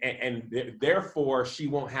 And therefore she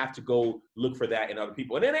won't have to go look for that in other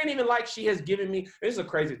people. And it ain't even like she has given me, this is a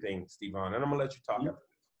crazy thing, Steven, and I'm gonna let you talk Mm-hmm. after this.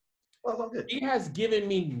 Well, it's all good. She has given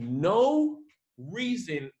me no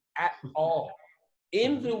reason at all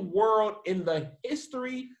in the world, in the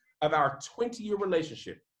history of our 20-year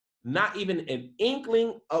relationship, not even an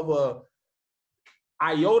inkling of a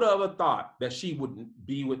iota of a thought that she would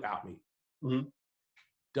be without me. Mm-hmm.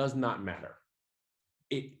 Does not matter.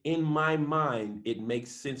 In my mind, it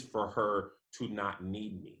makes sense for her to not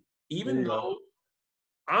need me, even though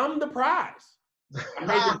I'm the prize. I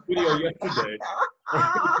made this video yesterday.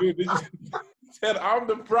 Said I'm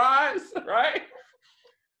the prize, right?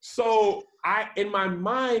 So in my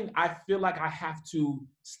mind, I feel like I have to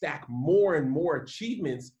stack more and more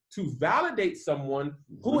achievements to validate someone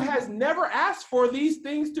who has never asked for these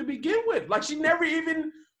things to begin with. Like, she never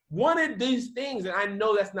even wanted these things, and I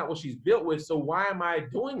know that's not what she's built with. So why am I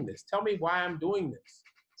doing this? Tell me why I'm doing this.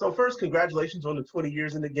 So first, congratulations on the 20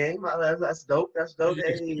 years in the game. That's dope. That's dope.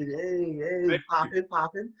 Hey,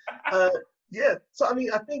 popping. Yeah. So I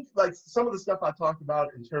mean, I think like some of the stuff I talked about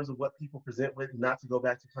in terms of what people present with, not to go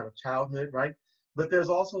back to kind of childhood, right? But there's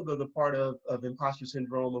also the part of imposter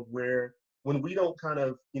syndrome of where when we don't kind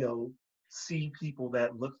of, see people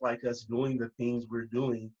that look like us doing the things we're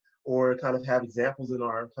doing, or kind of have examples in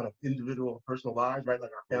our kind of individual personal lives, right?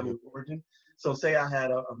 Like our family of origin. So say I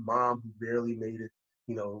had a mom who barely made it,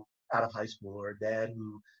 out of high school, or a dad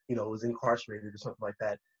who, was incarcerated or something like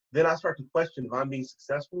that. Then I start to question if I'm being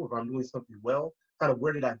successful, if I'm doing something well, kind of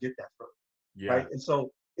where did I get that from, right? And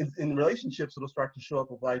so in relationships, it'll start to show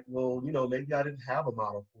up of like, well, maybe I didn't have a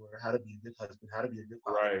model for how to be a good husband, how to be a good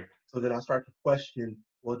father. Right. So then I start to question,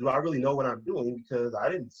 well, do I really know what I'm doing? Because I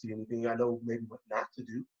didn't see anything. I know maybe what not to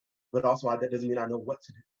do, but also that doesn't mean I know what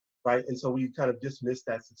to do, right? And so we kind of dismiss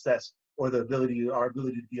that success or our ability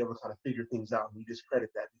to be able to kind of figure things out. And we discredit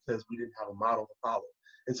that because we didn't have a model to follow.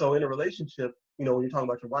 And so in a relationship, when you're talking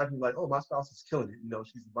about your wife, you're like, oh, my spouse is killing it.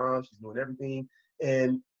 She's the mom, she's doing everything,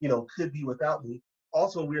 and, could be without me.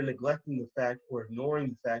 Also, we're neglecting the fact or ignoring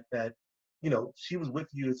the fact that, she was with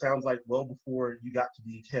you, it sounds like, well before you got to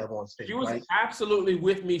be Kev on stage. She was right? absolutely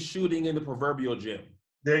with me shooting in the proverbial gym.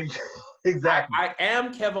 There you go. Exactly. I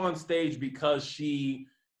am Kev on stage because she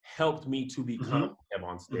helped me to become Kev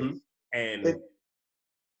on stage. Mm-hmm. And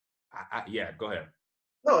go ahead.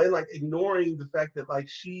 No, and like ignoring the fact that like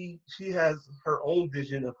she has her own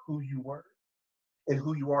vision of who you were and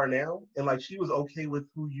who you are now, and like she was okay with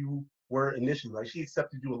who you were initially. Like she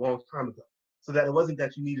accepted you a long time ago, so that it wasn't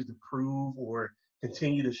that you needed to prove or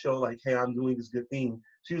continue to show like, hey, I'm doing this good thing.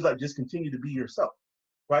 She was like, just continue to be yourself.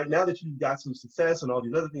 Right now that you've got some success and all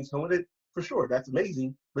these other things come with it, for sure, that's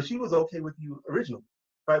amazing. But she was okay with you originally,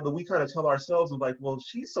 right? But we kind of tell ourselves of like, well,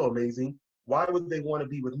 she's so amazing. Why would they want to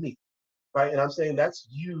be with me? Right? And I'm saying that's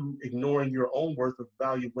you ignoring your own worth of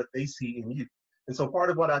value of what they see in you. And so part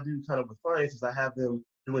of what I do kind of with clients is I have them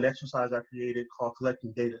do an exercise I created called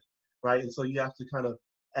collecting data, right? And so you have to kind of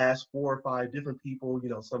ask 4 or 5 different people,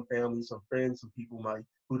 some family, some friends, some people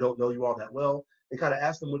who don't know you all that well, and kind of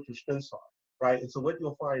ask them what your strengths are, right? And so what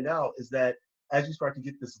you'll find out is that as you start to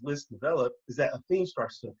get this list developed, is that a theme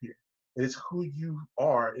starts to appear. And it's who you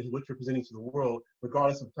are and what you're presenting to the world,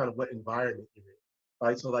 regardless of kind of what environment you're in.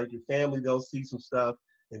 Right, so like your family, they'll see some stuff,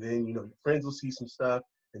 and then your friends will see some stuff,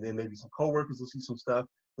 and then maybe some coworkers will see some stuff.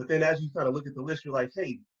 But then as you kind of look at the list, you're like,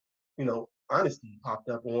 hey, honesty popped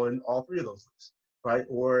up on all three of those lists, right?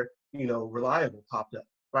 Or, reliable popped up,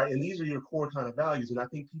 right? And these are your core kind of values. And I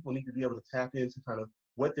think people need to be able to tap into kind of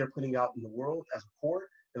what they're putting out in the world as a core.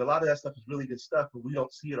 And a lot of that stuff is really good stuff, but we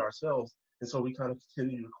don't see it ourselves. And so we kind of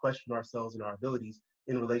continue to question ourselves and our abilities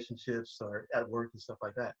in relationships or at work and stuff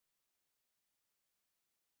like that.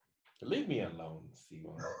 Leave me alone,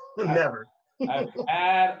 Steven. Never. I've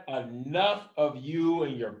had enough of you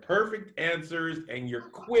and your perfect answers and your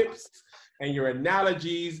quips and your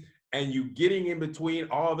analogies and you getting in between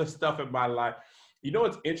all the stuff in my life. You know,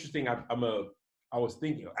 it's interesting. I was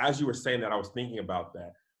thinking, as you were saying that, I was thinking about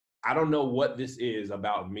that. I don't know what this is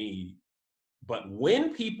about me, but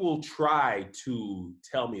when people try to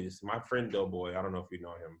tell me this, my friend Doughboy, I don't know if you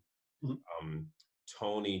know him,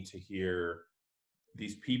 Tony, to hear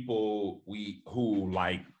these people who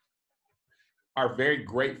like are very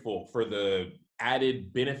grateful for the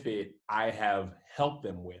added benefit I have helped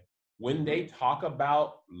them with. When they talk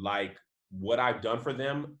about like what I've done for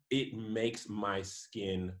them, it makes my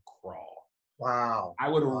skin crawl. Wow. I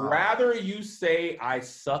would rather you say I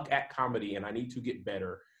suck at comedy and I need to get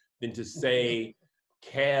better than to say,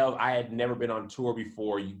 Kev, I had never been on tour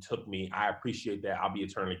before. You took me. I appreciate that. I'll be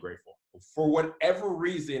eternally grateful. For whatever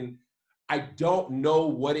reason, I don't know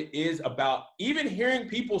what it is about even hearing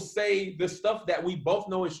people say the stuff that we both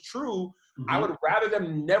know is true. Mm-hmm. I would rather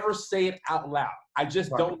them never say it out loud. I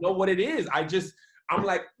just don't know what it is. I'm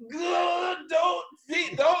like, don't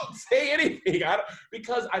say anything.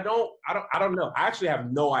 Because I don't know. I actually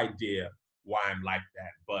have no idea why I'm like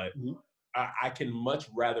that, but I can much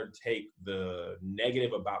rather take the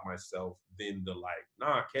negative about myself than the like,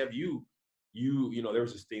 nah, Kev, you know, there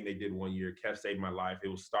was this thing they did one year, Kev saved my life. It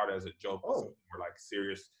was started as a joke, or like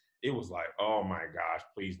serious. It was like, oh my gosh,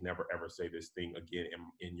 please never ever say this thing again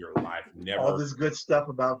in your life. Never. All this good stuff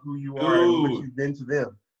about who you are and what you've been to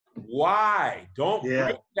them. Why? Don't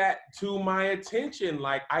bring that to my attention.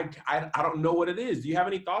 Like, I don't know what it is. Do you have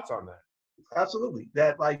any thoughts on that? Absolutely.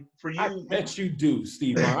 That, like, for you. I bet you do,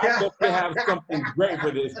 Steve. I bet you have something great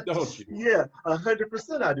for this, don't you? Yeah,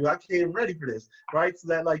 100% I do. I came ready for this, right? So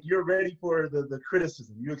that, like, you're ready for the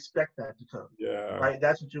criticism. You expect that to come. Yeah. Right?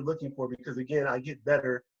 That's what you're looking for because, again, I get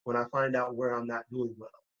better when I find out where I'm not doing well,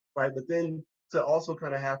 right? But then to also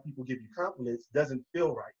kind of have people give you compliments doesn't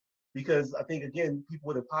feel right. Because I think, again, people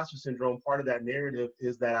with imposter syndrome, part of that narrative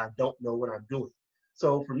is that I don't know what I'm doing.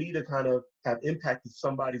 So for me to kind of have impacted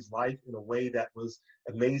somebody's life in a way that was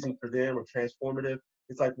amazing for them or transformative,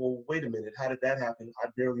 it's like, well, wait a minute, how did that happen? I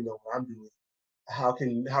barely know what I'm doing. How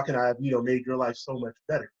can I have, made your life so much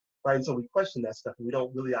better, right? And so we question that stuff and we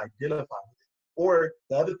don't really identify with it. Or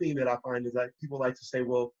the other thing that I find is that people like to say,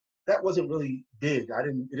 well, that wasn't really big.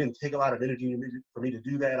 It didn't take a lot of energy for me to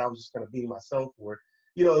do that. I was just kind of being myself, or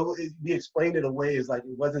it be explained in a way is like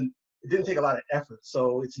it didn't take a lot of effort,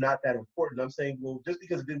 so it's not that important. I'm saying, well, just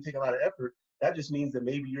because it didn't take a lot of effort, that just means that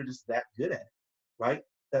maybe you're just that good at it, right?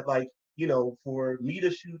 That like, for me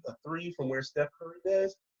to shoot a 3 from where Steph Curry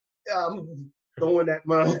does, I'm throwing that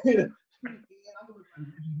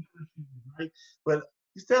right? But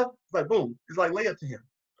Steph, like, boom, it's like layup to him,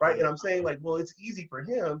 right? And I'm saying, like, well, it's easy for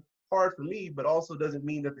him, hard for me, but also doesn't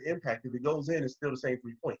mean that the impact, if it goes in, is still the same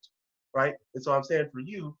 3 points. Right? And so I'm saying for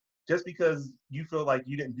you, just because you feel like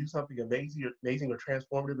you didn't do something amazing or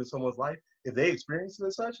transformative in someone's life, if they experience it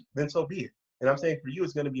as such, then so be it. And I'm saying for you,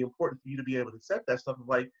 it's going to be important for you to be able to accept that stuff of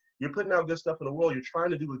like, you're putting out good stuff in the world, you're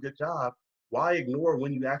trying to do a good job. Why ignore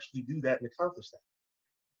when you actually do that and accomplish that?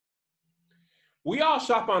 We all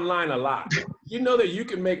shop online a lot. You know that you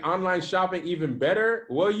can make online shopping even better?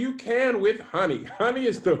 Well, you can with Honey. Honey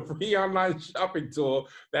is the free online shopping tool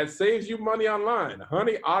that saves you money online.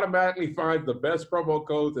 Honey automatically finds the best promo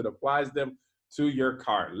codes and applies them to your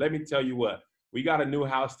cart. Let me tell you what, we got a new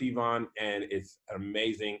house, Steven, and it's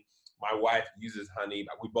amazing. My wife uses Honey.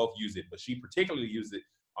 We both use it, but she particularly uses it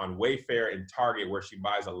on Wayfair and Target, where she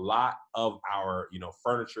buys a lot of our,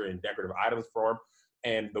 furniture and decorative items from.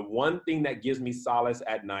 And the one thing that gives me solace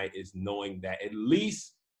at night is knowing that at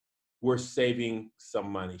least we're saving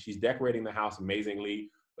some money. She's decorating the house amazingly,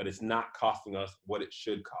 but it's not costing us what it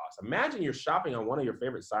should cost. Imagine you're shopping on one of your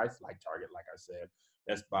favorite sites like Target, like I said,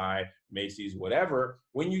 Best Buy, Macy's, whatever.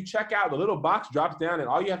 When you check out, the little box drops down and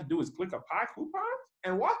all you have to do is click apply coupons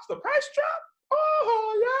and watch the price drop.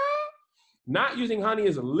 Oh, yeah. Not using Honey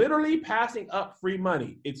is literally passing up free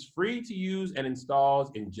money. It's free to use and installs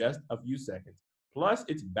in just a few seconds. Plus,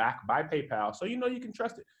 it's backed by PayPal, so you know you can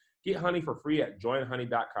trust it. Get Honey for free at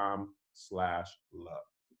joinhoney.com/love.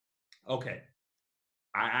 Okay,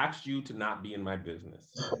 I asked you to not be in my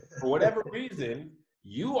business. For whatever reason,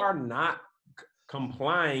 you are not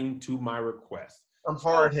complying to my request. I'm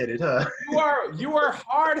hard-headed, huh? You are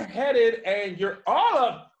hard-headed, and you're all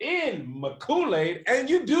up in my Kool-Aid, and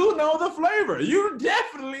you do know the flavor. You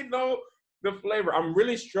definitely know the flavor. I'm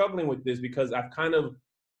really struggling with this because I've kind of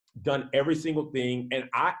done every single thing, and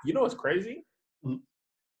you know what's crazy? Mm-hmm.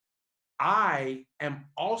 I am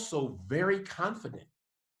also very confident,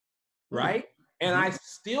 right? And I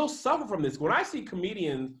still suffer from this. When I see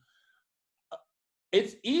comedians,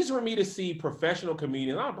 it's easy for me to see professional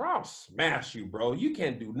comedians. Oh, bro, I'll smash you, bro. You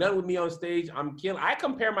can't do nothing with me on stage. I'm killing. I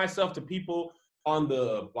compare myself to people on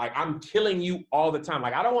the, like, I'm killing you all the time.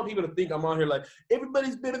 Like, I don't want people to think I'm on here like,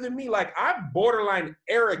 everybody's better than me. Like, I'm borderline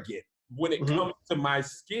arrogant when it comes to my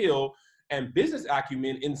skill and business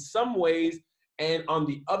acumen in some ways. And on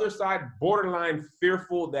the other side, borderline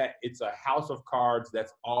fearful that it's a house of cards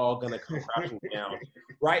that's all going to come crashing down,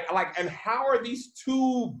 right? Like, and how are these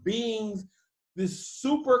two beings this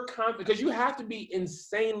super confident, because you have to be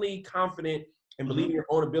insanely confident and believe in your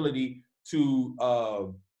own ability to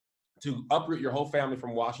uproot your whole family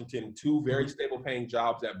from Washington, two very stable paying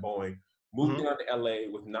jobs at Boeing, move down to LA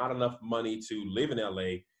with not enough money to live in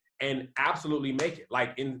LA, and absolutely make it.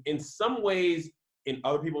 Like in some ways, in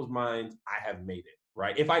other people's minds, I have made it,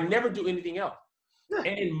 right? If I never do anything else. And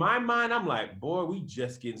in my mind, I'm like, boy, we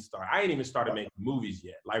just getting started. I ain't even started making movies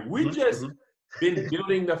yet. Like, we just been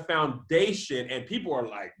building the foundation, and people are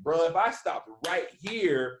like, bro, if I stopped right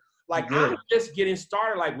here, like, I'm just getting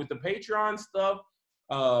started, like with the Patreon stuff.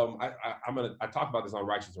 I talk about this on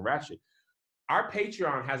Righteous and Ratchet. Our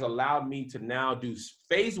Patreon has allowed me to now do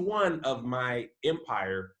phase 1 of my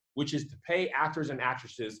empire, which is to pay actors and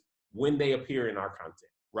actresses when they appear in our content,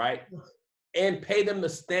 right? And pay them the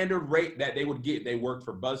standard rate that they would get. They worked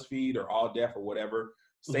for BuzzFeed or All Def or whatever.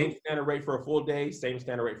 Same standard rate for a full day, same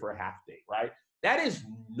standard rate for a half day, right? That is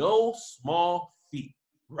no small feat,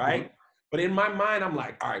 right? But in my mind, I'm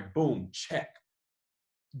like, all right, boom, check.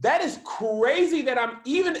 That is crazy that I'm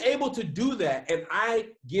even able to do that, and I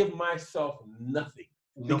give myself nothing.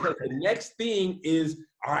 Because the next thing is,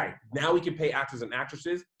 all right, now we can pay actors and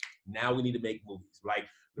actresses. Now we need to make movies. Like,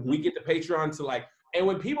 we get the Patreon to like, and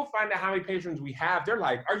when people find out how many patrons we have, they're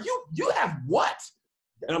like, you have what?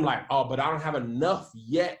 And I'm like, oh, but I don't have enough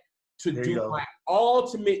yet to do my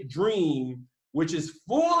ultimate dream, which is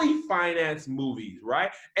fully financed movies,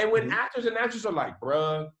 right? And when actors and actresses are like,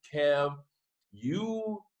 bruh, Kev,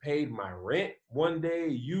 you paid my rent one day,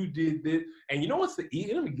 you did this. And you know what's let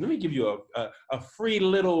me give you a free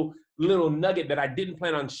little nugget that I didn't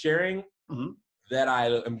plan on sharing, that I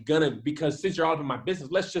am gonna, because since you're all in my business,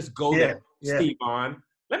 let's just go there, Steve on.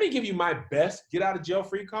 Let me give you my best get out of jail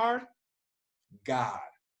free card. God.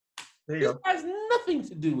 This has nothing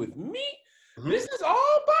to do with me. This is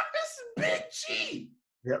all about this Big G.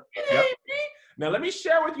 It ain't me. Now, let me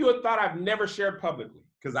share with you a thought I've never shared publicly,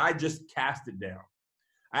 because I just cast it down.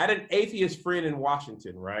 I had an atheist friend in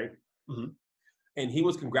Washington, right? And he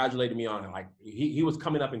was congratulating me on it. Like, he was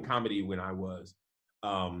coming up in comedy when I was.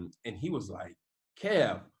 And he was like,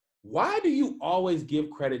 Kev, why do you always give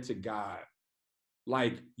credit to God?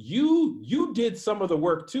 Like, you did some of the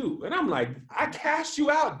work too. And I'm like, I cast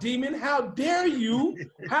you out, demon. How dare you?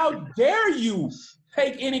 How dare you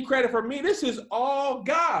take any credit from me? This is all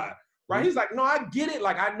God, right? He's like, no, I get it.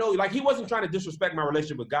 Like, I know, like, he wasn't trying to disrespect my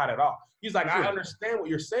relationship with God at all. He's like, I understand what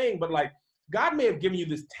you're saying, but like, God may have given you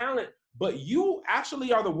this talent, but you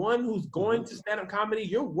actually are the one who's going to stand-up comedy.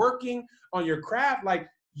 You're working on your craft. Like,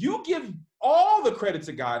 you give all the credit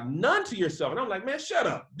to God, none to yourself. And I'm like, man, shut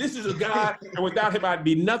up. This is a God, and without him, I'd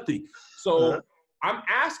be nothing. So I'm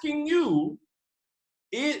asking you,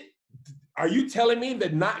 are you telling me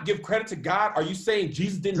that not give credit to God? Are you saying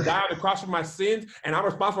Jesus didn't die on the cross for my sins, and I'm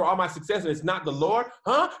responsible for all my success, and it's not the Lord?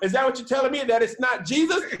 Huh? Is that what you're telling me, that it's not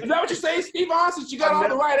Jesus? Is that what you're saying, Steve Vaughn, since you got all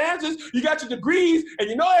the right answers, you got your degrees, and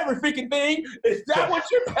you know every freaking thing? Is that what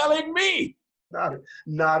you're telling me?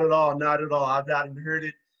 Not at all. Not at all. I've not heard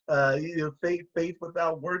it. Faith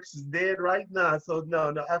without works is dead, right? Nah, so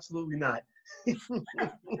no, absolutely not.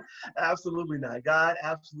 Absolutely not. God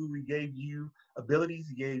absolutely gave you abilities.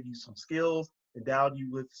 He gave you some skills, endowed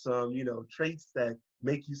you with some, traits that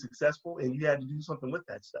make you successful, and you had to do something with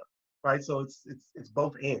that stuff, right? So it's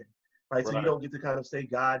both and, right? So you don't get to kind of say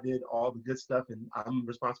God did all the good stuff and I'm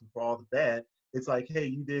responsible for all the bad. It's like, hey,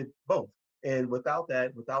 you did both. And without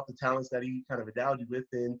that, without the talents that he kind of endowed you with,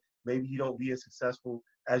 then maybe you don't be as successful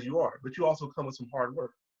as you are. But you also come with some hard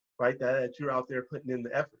work, right? That you're out there putting in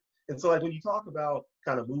the effort. And so, like, when you talk about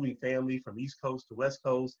kind of moving family from East Coast to West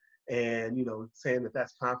Coast and, saying that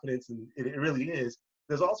that's confidence, and it really is,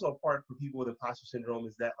 there's also a part for people with imposter syndrome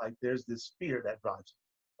is that, like, there's this fear that drives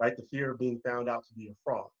right? The fear of being found out to be a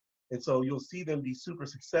fraud. And so you'll see them be super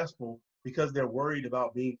successful because they're worried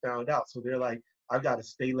about being found out. So they're like, I've got to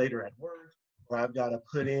stay later at work, or I've got to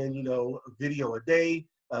put in, a video a day.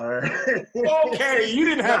 Okay, you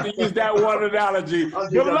didn't have to use that one analogy.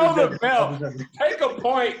 Below the belt. Take a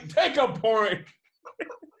point. Take a point.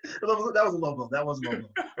 That was a low blow. That was a low blow.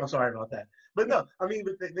 I'm sorry about that. But no, I mean,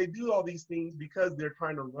 but they do all these things because they're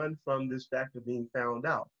trying to run from this fact of being found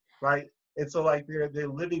out, right? And so like they're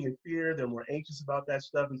living in fear. They're more anxious about that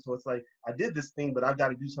stuff. And so it's like, I did this thing, but I've got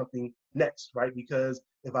to do something next, right? Because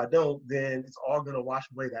if I don't, then it's all going to wash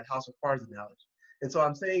away, that house of cards analogy. And so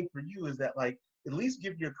I'm saying for you is that, like, at least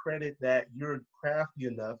give your credit that you're crafty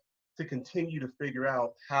enough to continue to figure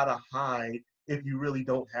out how to hide if you really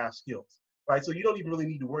don't have skills, right? So you don't even really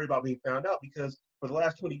need to worry about being found out, because for the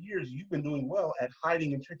last 20 years, you've been doing well at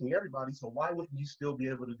hiding and tricking everybody. So why wouldn't you still be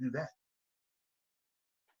able to do that?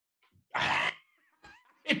 I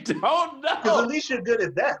don't know. Because at least you're good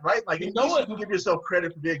at that, right? Like, at least you can give yourself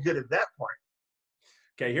credit for being good at that part.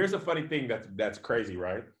 Okay, here's a funny thing that's crazy,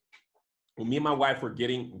 right? When me and my wife were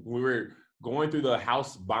going through the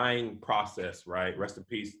house buying process, right? Rest in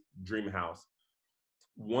peace, dream house.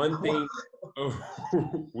 One thing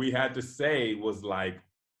we had to say was like,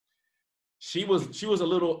 she was a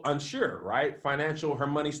little unsure, right? Her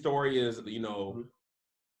money story is,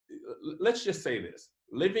 let's just say this.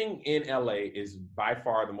 Living in LA is by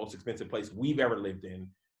far the most expensive place we've ever lived in.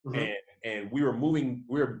 Mm-hmm. And we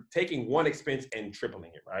were taking one expense and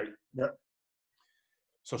tripling it, right? Yep.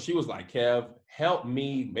 So she was like, Kev, help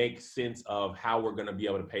me make sense of how we're going to be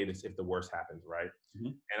able to pay this if the worst happens, right? Mm-hmm.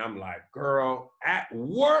 And I'm like, girl, at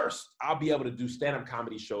worst, I'll be able to do stand-up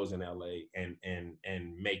comedy shows in LA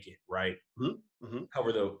and make it, right? Mm-hmm. Mm-hmm.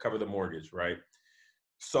 Cover the mortgage, right?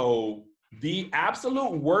 So the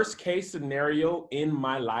absolute worst case scenario in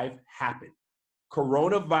my life happened.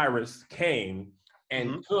 Coronavirus came and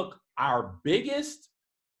mm-hmm. took our biggest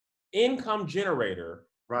income generator,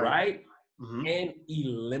 right? Mm-hmm. And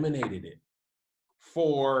eliminated it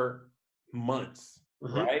for months,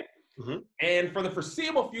 mm-hmm. right? Mm-hmm. And for the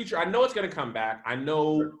foreseeable future, I know it's going to come back. I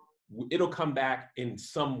know it'll come back in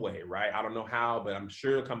some way, right? I don't know how, but I'm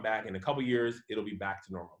sure it'll come back. In a couple years, it'll be back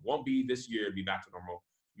to normal. Won't be this year, it'll be back to normal.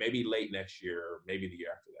 Maybe late next year, or maybe the year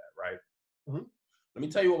after that, right? Mm-hmm. Let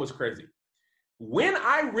me tell you what was crazy. When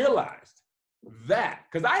I realized that,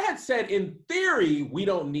 because I had said, in theory, we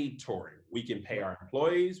don't need touring. We can pay our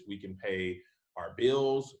employees. We can pay our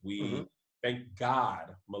bills. Mm-hmm. Thank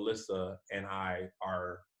God, Melissa and I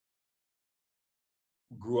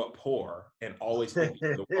grew up poor and always thinking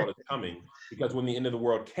the world is coming, because when the end of the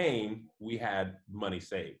world came, we had money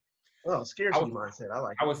saved. Oh, scarcity mindset. I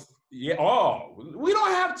like it. We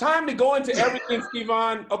don't have time to go into everything,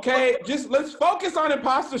 Steven. Okay, just let's focus on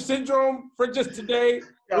imposter syndrome for just today.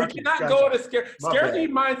 We cannot go to scarcity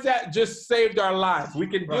mindset. Just saved our lives. We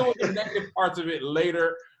can deal with the negative parts of it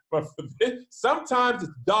later, but for this, sometimes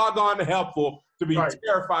it's doggone helpful to be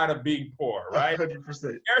terrified of being poor, right?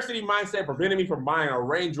 100%. Scarcity mindset prevented me from buying a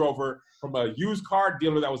Range Rover from a used car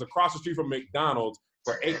dealer that was across the street from McDonald's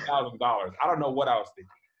for $8,000. I don't know what I was thinking,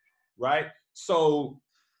 right? So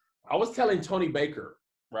I was telling Tony Baker,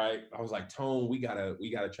 right? I was like, Tone, we gotta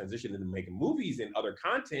transition into making movies and other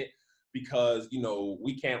content, because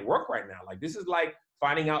we can't work right now. Like, this is like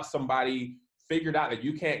finding out somebody figured out that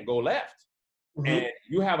you can't go left, mm-hmm. and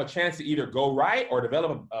you have a chance to either go right or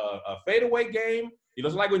develop a fadeaway game.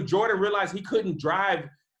 It's like when Jordan realized he couldn't drive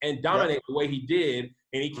and dominate the way he did,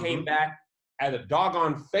 and he came mm-hmm. back as a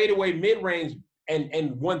doggone fadeaway mid-range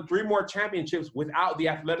and won 3 more championships without the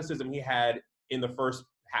athleticism he had in the first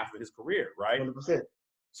half of his career, right? 100%.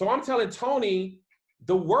 So I'm telling Tony,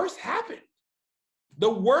 the worst happened. The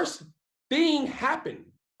worst thing happened.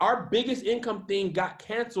 Our biggest income thing got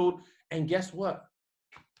canceled, and guess what?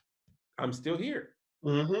 I'm still here,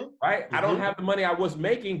 mm-hmm. right? Mm-hmm. I don't have the money I was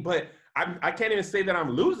making, but I can't even say that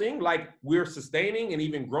I'm losing. Like, we're sustaining and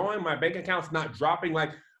even growing. My bank account's not dropping.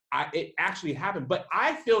 Like, it actually happened. But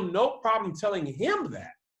I feel no problem telling him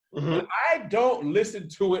that. Mm-hmm. But I don't listen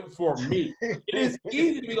to it for me. It is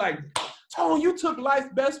easy to be like, Tone, you took life's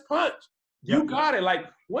best punch. You got it. Like,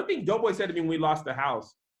 one thing Doughboy said to me when we lost the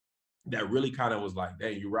house that really kind of was like,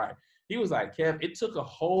 dang, you're right. He was like, Kev, it took a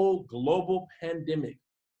whole global pandemic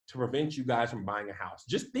to prevent you guys from buying a house.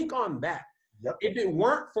 Just think on that. Yep. If it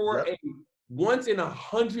weren't for a once in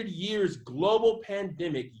 100 years global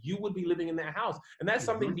pandemic, you would be living in that house. And that's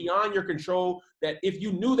mm-hmm. something beyond your control, that if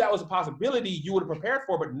you knew that was a possibility, you would have prepared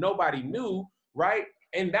for, but nobody knew, right?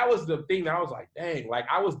 And that was the thing that I was like, dang, like,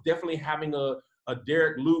 I was definitely having a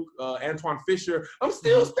Derek Luke, Antoine Fisher, I'm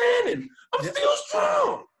still standing, I'm still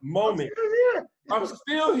strong moment. I'm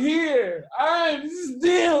still here. I'm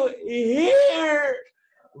still here.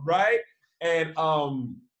 Right? And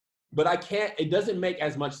but I can't, it doesn't make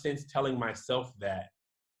as much sense telling myself that.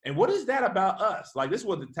 And what is that about us? Like, this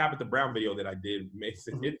was the Tabitha Brown video that I did made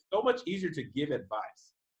sense. Mhm. It's so much easier to give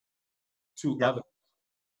advice to Yep. others.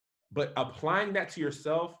 But applying that to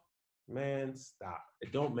yourself, man, stop.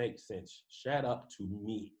 It don't make sense. Shut up to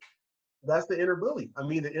me. That's the inner bully. I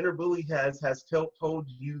mean, the inner bully has told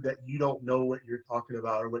you that you don't know what you're talking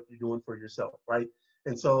about or what you're doing for yourself, right?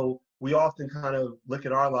 And so we often kind of look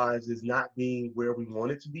at our lives as not being where we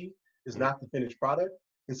want it to be. It's not the finished product,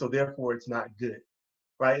 and so therefore it's not good,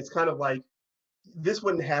 right? It's kind of like this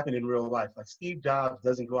wouldn't happen in real life. Like Steve Jobs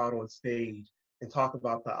doesn't go out on stage and talk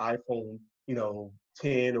about the iPhone,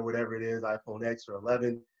 10 or whatever it is, iPhone X or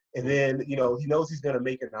 11. And then, he knows he's going to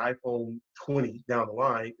make an iPhone 20 down the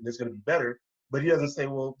line and it's going to be better. But he doesn't say,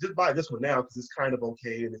 well, just buy this one now because it's kind of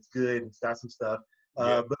okay and it's good and it's got some stuff.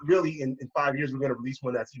 But really, in 5 years, we're going to release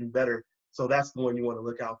one that's even better. So that's the one you want to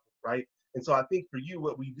look out for, right? And so I think for you,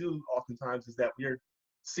 what we do oftentimes is that we're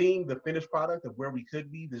seeing the finished product of where we could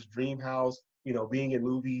be, this dream house, being in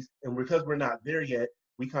movies. And because we're not there yet,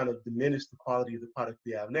 we kind of diminish the quality of the product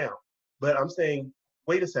we have now. But I'm saying,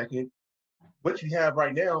 wait a second, what you have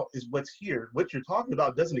right now is what's here. What you're talking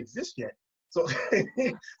about doesn't exist yet. So,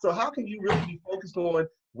 so how can you really be focused on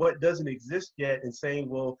what doesn't exist yet and saying,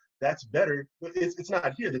 well, that's better? It's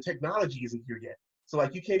not here. The technology isn't here yet. So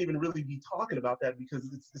like you can't even really be talking about that because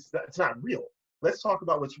it's not real. Let's talk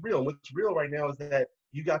about what's real. And what's real right now is that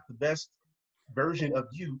you got the best version of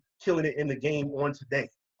you killing it in the game on today.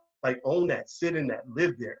 Like own that, sit in that,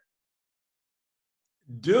 live there.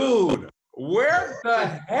 Dude, where the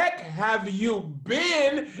heck have you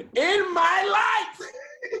been in my life?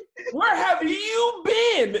 Where have you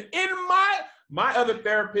been in my other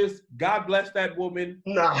therapist? God bless that woman.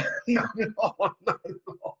 No.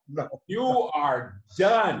 You are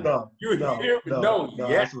done. No,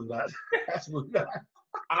 Absolutely not. Absolutely not.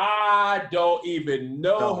 I don't even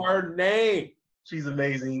know her name. She's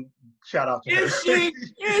amazing. Shout out to her. Is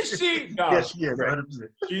she? No, yes, she is. 100%.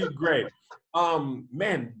 She's great.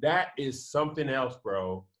 Man, that is something else,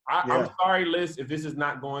 bro. I'm sorry, Liz, if this is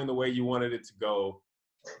not going the way you wanted it to go.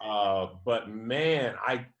 But man,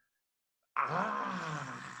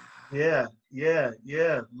 Yeah.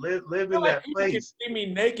 Live in that place. You can see me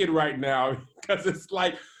naked right now because it's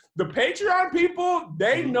like the Patreon people,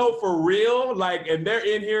 they know for real, like, and they're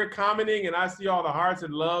in here commenting and I see all the hearts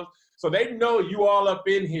and loves. So they know you all up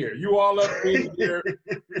in here. You all up in here.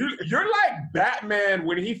 You're like Batman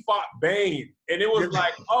when he fought Bane. And it was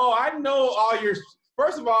like, oh, I know all your,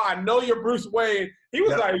 first of all, I know you're Bruce Wayne. He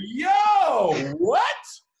was like, yo, what?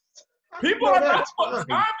 People are not supposed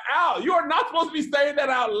to, I'm out. You are not supposed to be saying that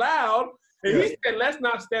out loud. And he said, let's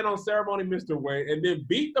not stand on ceremony, Mr. Wayne, and then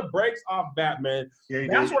beat the brakes off Batman.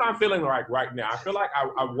 That's what I'm feeling like right now. I feel like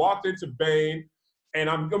I walked into Bane, and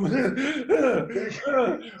I'm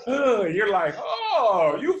you're like,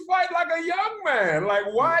 oh, you fight like a young man. Like,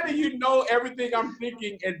 why do you know everything I'm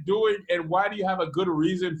thinking and doing, and why do you have a good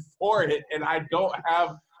reason for it? And I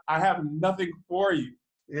have nothing for you.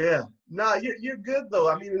 Yeah. No, you're good though.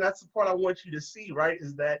 I mean, and that's the part I want you to see, right?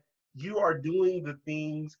 Is that you are doing the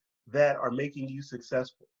things that are making you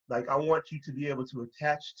successful. Like I want you to be able to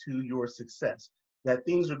attach to your success, that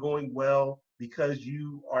things are going well because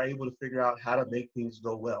you are able to figure out how to make things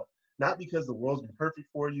go well. Not because the world's been perfect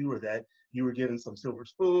for you or that you were given some silver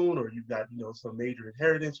spoon or you've got, some major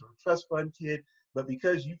inheritance or a trust fund kid, but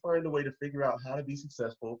because you find a way to figure out how to be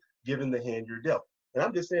successful given the hand you're dealt. And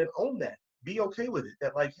I'm just saying, own that. Be okay with it.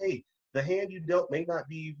 That like, hey, the hand you dealt may not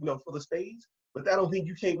be, full of spades, but that don't mean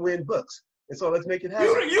you can't win books. And so let's make it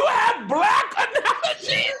happen. You have black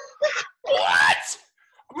analogies? What?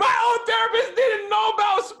 My own therapist didn't know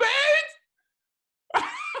about spades?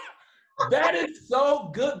 That is so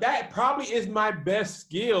good. That probably is my best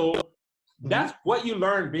skill. That's what you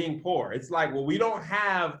learn being poor. It's like, well, we don't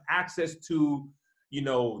have access to,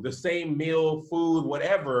 the same meal, food,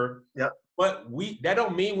 whatever. Yep. But that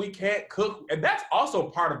don't mean we can't cook. And that's also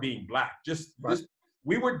part of being black.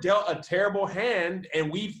 We were dealt a terrible hand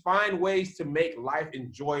and we find ways to make life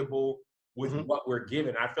enjoyable with what we're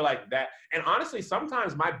given. I feel like that. And honestly,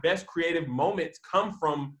 sometimes my best creative moments come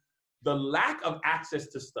from the lack of access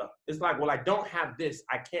to stuff. It's like, well, I don't have this.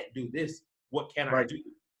 I can't do this. What can I do?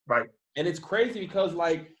 Right. And it's crazy because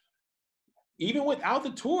like, even without the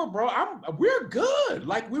tour, bro, we're good.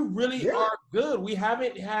 Like we really are good. We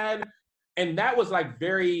haven't had, and that was like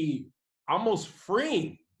very almost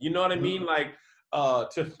freeing. You know what I mean? Like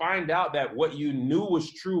to find out that what you knew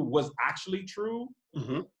was true was actually true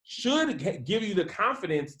should give you the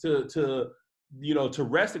confidence to to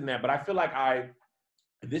rest in that. But I feel like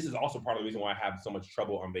this is also part of the reason why I have so much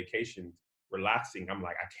trouble on vacation, relaxing. I'm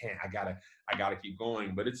like, I gotta keep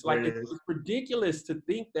going. But it's like, it's ridiculous to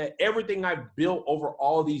think that everything I've built over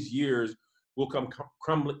all these years will come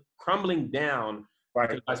crumbling down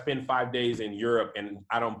because I spend 5 days in Europe and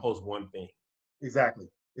I don't post one thing. Exactly.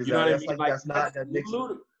 You know what I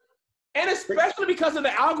mean? And especially because of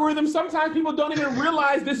the algorithm, sometimes people don't even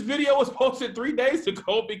realize this video was posted 3 days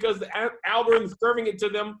ago because the algorithm's serving it to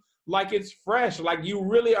them like it's fresh. Like, you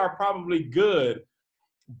really are probably good.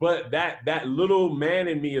 But that little man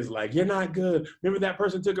in me is like, you're not good. Remember that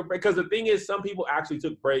person took a break? Because the thing is, some people actually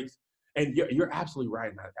took breaks. And you're absolutely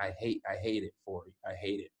right. I hate it for you. I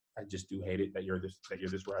hate it. I just do hate it that you're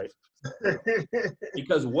this right.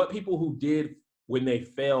 Because what people who did when they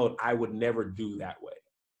failed, I would never do that way.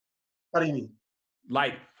 How do you mean?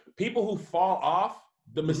 Like, people who fall off,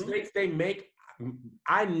 the mistakes they make,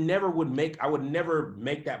 I would never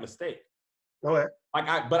make that mistake. Okay.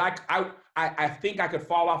 I think I could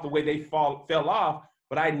fall off the way they fell off,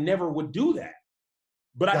 but I never would do that.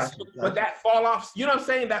 But but that fall off, you know what I'm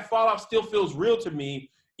saying? That fall off still feels real to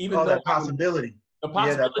me, even though that possibility. The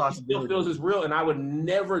possibility still feels as real, and I would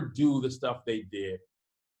never do the stuff they did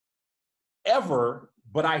ever,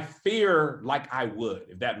 but I fear like I would,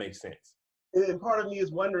 if that makes sense. And part of me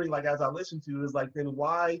is wondering, like, as I listen to it, is like, then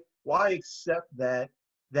why accept that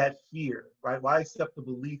fear, right? Why accept the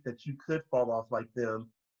belief that you could fall off like them?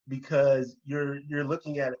 Because you're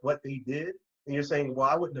looking at what they did and you're saying, well,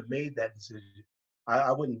 I wouldn't have made that decision.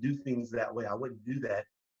 I wouldn't do things that way. I wouldn't do that.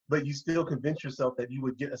 But you still convince yourself that you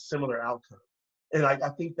would get a similar outcome. And I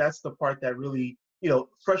think that's the part that really,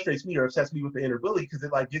 frustrates me or upsets me with the inner bully, because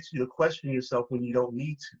it like gets you to question yourself when you don't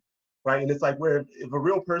need to, right? And it's like, where if a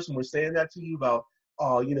real person were saying that to you about,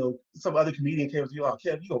 some other comedian came to you, oh,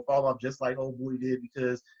 Kev, you gonna fall off just like old boy did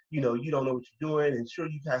because, you don't know what you're doing, and sure,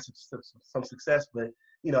 you've had some success, but,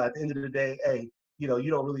 at the end of the day, hey, you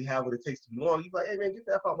don't really have what it takes to be long. You're like, hey, man, get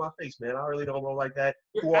that out my face, man. I really don't roll like that.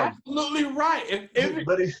 You're absolutely right.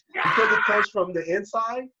 But because it comes from the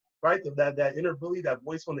inside, right? That inner bully, that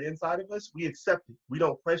voice on the inside of us, we accept it. We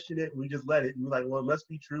don't question it. We just let it. And we're like, well, it must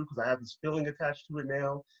be true because I have this feeling attached to it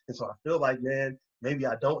now. And so I feel like, man, maybe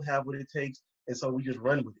I don't have what it takes. And so we just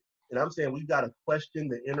run with it. And I'm saying we've got to question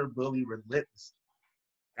the inner bully relentlessly.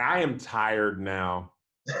 I am tired now.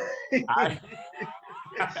 I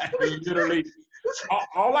literally,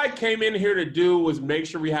 all I came in here to do was make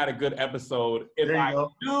sure we had a good episode. If I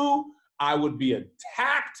knew I would be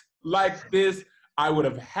attacked like this, I would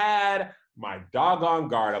have had my doggone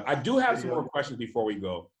guard up. I do have some more questions before we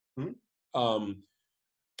go.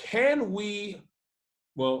 Can we,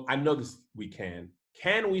 well, I know this we can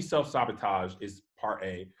we self-sabotage is part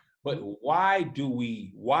A, but why do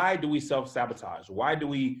we self-sabotage? Why do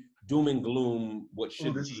we doom and gloom what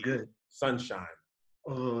should be good sunshine?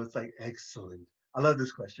 Oh, it's like, excellent. I love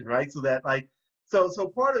this question, right? So that so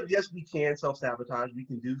part of, yes, we can self-sabotage. We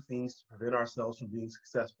can do things to prevent ourselves from being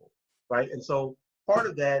successful, right? And so part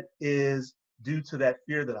of that is due to that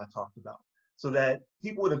fear that I talked about. So that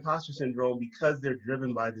people with imposter syndrome, because they're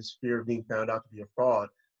driven by this fear of being found out to be a fraud,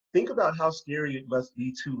 think about how scary it must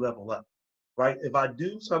be to level up, right? If I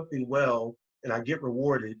do something well and I get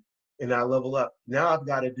rewarded and I level up, now I've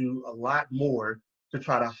got to do a lot more to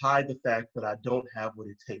try to hide the fact that I don't have what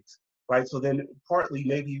it takes, right? So then partly,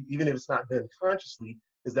 maybe even if it's not done consciously,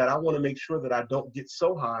 is that I want to make sure that I don't get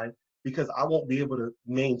so high because I won't be able to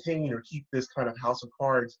maintain or keep this kind of house of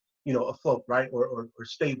cards, afloat, right? Or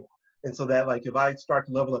stable. And so that, like, if I start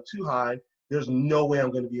to level up too high, there's no way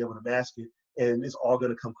I'm going to be able to mask it, and it's all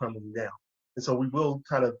going to come crumbling down. And so we will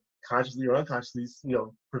kind of consciously or unconsciously,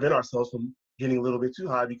 prevent ourselves from getting a little bit too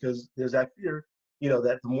high, because there's that fear,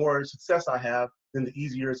 that the more success I have, then the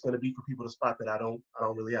easier it's going to be for people to spot that I don't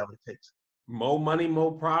really have what it takes. More money,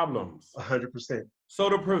 more problems. 100%. So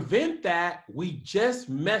to prevent that, we just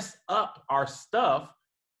mess up our stuff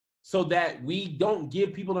so that we don't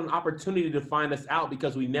give people an opportunity to find us out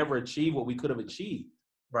because we never achieved what we could have achieved.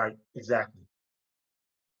 Right, exactly.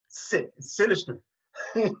 Sick, sinister.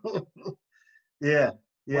 Yeah.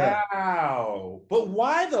 Wow. But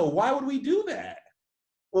why though? Why would we do that?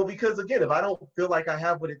 Well, because again, if I don't feel like I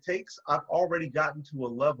have what it takes, I've already gotten to a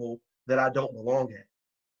level that I don't belong at,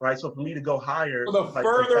 right? So for me to go higher, so the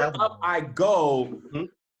further up I go,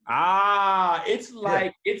 it's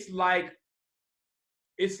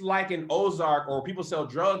like in Ozark, or people sell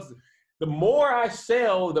drugs. The more I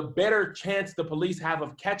sell, the better chance the police have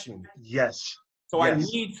of catching me. Yes. So I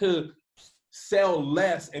need to sell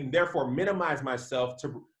less and therefore minimize myself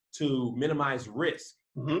to minimize risk.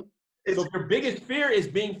 So if your biggest fear is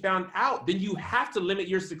being found out, then you have to limit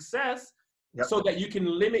your success Yep. so that you can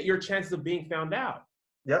limit your chances of being found out.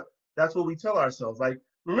 Yep. That's what we tell ourselves. Like,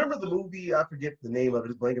 remember the movie, I forget the name of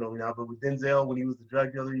it, it's blanking on me now, but with Denzel, when he was the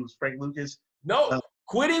drug dealer, he was Frank Lucas. No,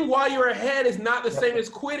 quitting while you're ahead is not the same as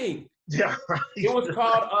quitting. Yeah, right. It was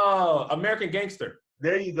called American Gangster.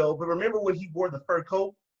 There you go. But remember when he wore the fur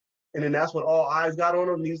coat? And then that's when all eyes got on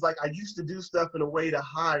him. And he was like, I used to do stuff in a way to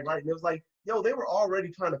hide, right? And it was like, yo, they were already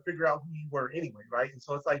trying to figure out who you were anyway, right? And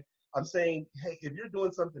so it's like, I'm saying, hey, if you're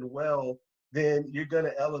doing something well, then you're going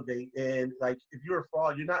to elevate. And like, if you're a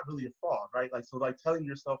fraud, you're not really a fraud, right? Like, so like telling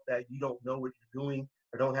yourself that you don't know what you're doing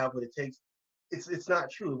or don't have what it takes, it's not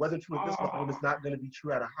true. It wasn't true at this level, and it's not going to be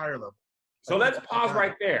true at a higher level. So let's pause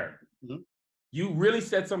right there. Mm-hmm. You really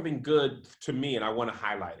said something good to me, and I want to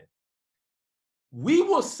highlight it. We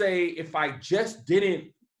will say if I just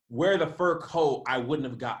didn't wear the fur coat, I wouldn't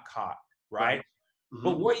have got caught, right? Mm-hmm.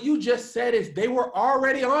 But what you just said is they were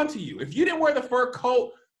already onto you. If you didn't wear the fur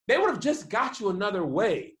coat, they would have just got you another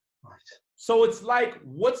way. Right. So it's like,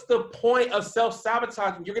 what's the point of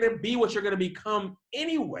self-sabotaging? You're going to be what you're going to become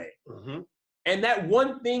anyway. Mm-hmm. And that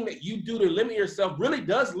one thing that you do to limit yourself really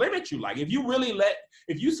does limit you. Like if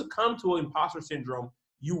you succumb to imposter syndrome,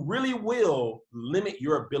 you really will limit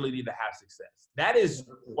your ability to have success. That is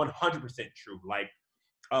 100% true. Like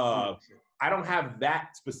I don't have that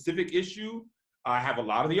specific issue. I have a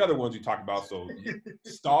lot of the other ones you talked about, so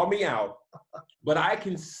stall me out. But I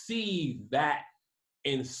can see that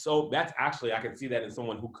I can see that in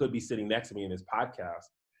someone who could be sitting next to me in this podcast.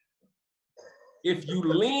 If you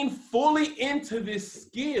lean fully into this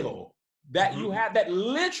skill that you have, that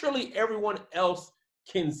literally everyone else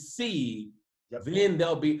can see, then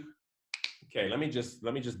they'll be, okay, let me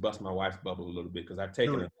just bust my wife's bubble a little bit because I've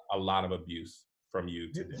taken a lot of abuse from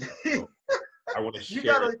you today. So I want to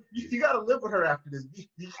share. You gotta live with her after this.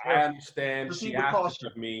 I understand. She asked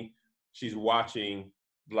of me. She's watching,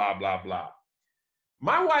 blah, blah, blah.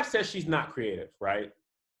 My wife says she's not creative, right?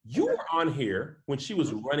 You were on here when she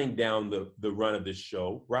was running down the run of this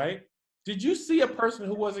show, right? Did you see a person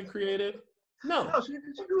who wasn't creative? No. No, she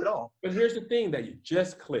didn't do it all. But here's the thing that you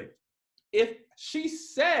just clicked. If she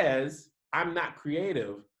says, I'm not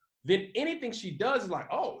creative, then anything she does is like,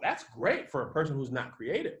 oh, that's great for a person who's not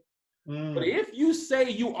creative. But if you say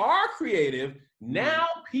you are creative, now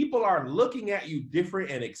people are looking at you different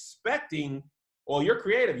and expecting, well, you're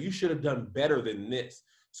creative. You should have done better than this.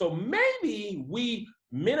 So maybe we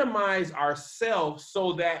minimize ourselves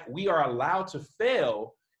so that we are allowed to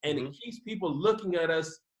fail, and it keeps people looking at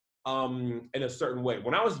us in a certain way.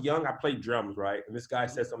 When I was young, I played drums, right? And this guy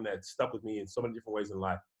said something that stuck with me in so many different ways in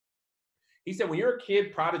life. He said, when you're a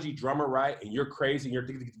kid, prodigy drummer, right, and you're crazy,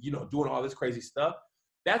 and you're doing all this crazy stuff,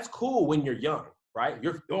 that's cool when you're young, right?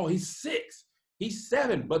 He's 6, he's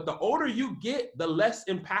 7, but the older you get, the less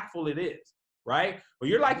impactful it is, right?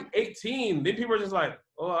 When you're like 18, then people are just like,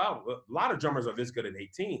 oh, a lot of drummers are this good at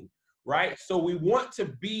 18, right? So we want to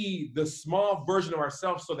be the small version of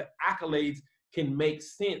ourselves so that accolades can make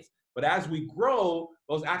sense. But as we grow,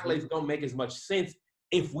 those accolades don't make as much sense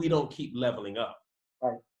if we don't keep leveling up.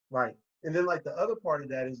 Right. And then like the other part of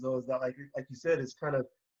that is though, is that like you said, it's kind of,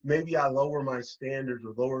 maybe I lower my standards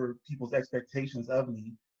or lower people's expectations of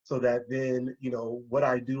me so that then, what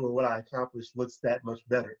I do or what I accomplish looks that much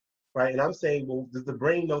better, right? And I'm saying, well, does the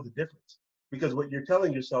brain know the difference? Because what you're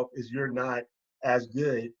telling yourself is you're not as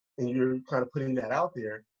good, and you're kind of putting that out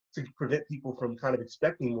there to prevent people from kind of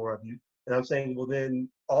expecting more of you. And I'm saying, well, then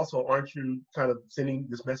also, aren't you kind of sending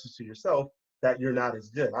this message to yourself that you're not as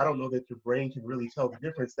good? I don't know that your brain can really tell the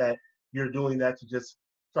difference, that you're doing that to just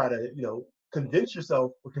try to, convince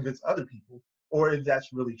yourself or convince other people, or if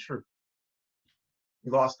that's really true.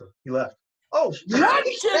 You lost him. He left. Oh, what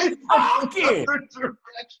you talking?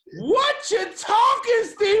 What you talking,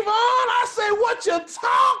 Steven? I say, what you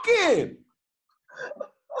talking?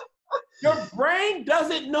 Your brain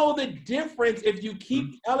doesn't know the difference. If you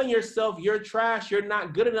keep telling yourself you're trash, you're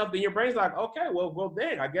not good enough, then your brain's like, okay, well,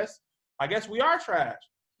 dang, I guess we are trash.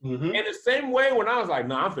 In the same way, when I was like,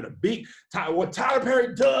 I'm finna beat what Tyler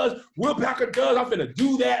Perry does, Will Packer does, I'm finna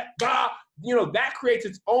do that, blah. That creates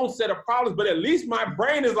its own set of problems, but at least my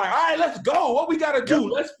brain is like, all right, let's go. What we gotta do?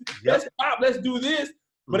 Let's stop, let's do this.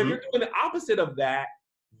 But if you're doing the opposite of that,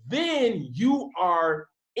 then you are,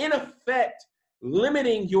 in effect,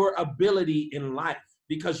 limiting your ability in life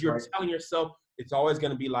because you're telling yourself it's always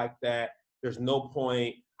gonna be like that. There's no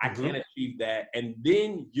point. I can't achieve that. And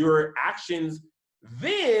then your actions,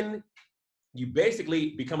 then you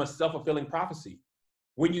basically become a self-fulfilling prophecy.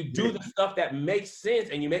 When you do the stuff that makes sense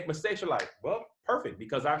and you make mistakes, you're like, well, perfect,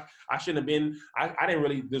 because I shouldn't have been, I didn't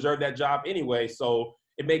really deserve that job anyway, so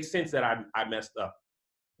it makes sense that I messed up.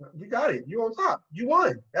 You got it. You're on top. You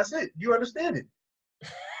won. That's it. You understand it.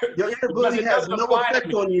 Your inner Because bully it has doesn't no apply to effect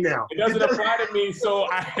me. on you now. It doesn't apply to me, so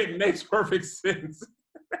it makes perfect sense.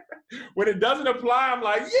 When it doesn't apply, I'm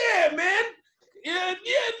like, yeah, man, yeah,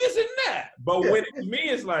 this and that. But when it's me,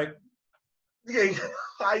 it's like, Yeah,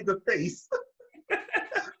 hide the face.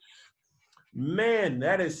 man,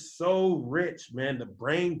 that is so rich, man. The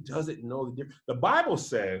brain doesn't know the difference. The Bible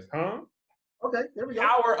says, Okay, there we go.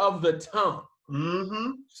 power of the tongue.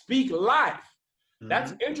 Mm-hmm. Speak life.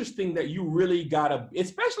 That's interesting that you really gotta,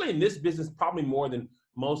 especially in this business, probably more than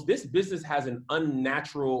most, this business has an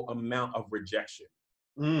unnatural amount of rejection.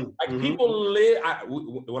 Like people live,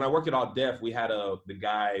 when I worked at All Def, we had the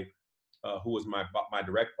guy who was my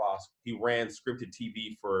direct boss. He ran scripted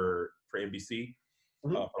TV for NBC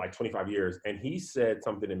for like 25 years. And he said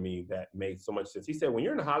something to me that made so much sense. He said, when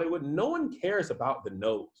you're in Hollywood, no one cares about the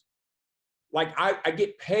no's. Like I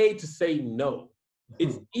get paid to say no.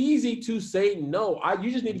 It's easy to say no.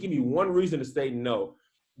 You just need to give me one reason to say no.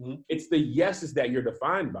 It's the yeses that you're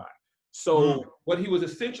defined by. So what he was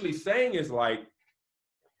essentially saying is like,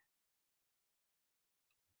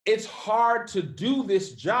 it's hard to do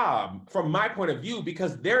this job from my point of view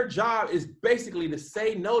because their job is basically to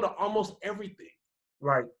say no to almost everything.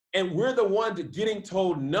 Right. And we're the ones getting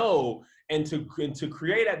told no. And to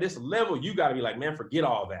create at this level, you got to be like, man, forget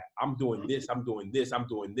all that. I'm doing this. I'm doing this. I'm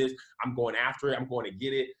doing this. I'm going after it. I'm going to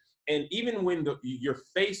get it. And even when you're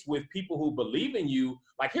faced with people who believe in you,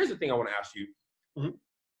 like, here's the thing I want to ask you.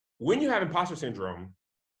 When you have imposter syndrome,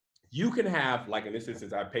 you can have, like in this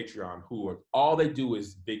instance, I have Patreon, who all they do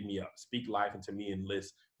is big me up, speak life into me and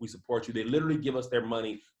list. We support you. They literally give us their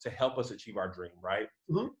money to help us achieve our dream, right?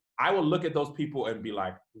 I will look at those people and be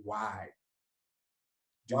like, why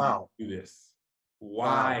do you do this?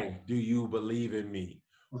 Why do you believe in me?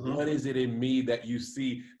 What is it in me that you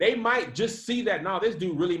see? They might just see that, no, this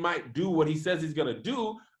dude really might do what he says he's going to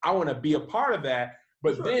do. I want to be a part of that.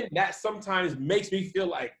 But then that sometimes makes me feel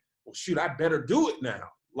like, well, shoot, I better do it now.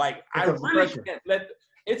 Like, I really can't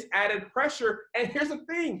it's added pressure. And here's the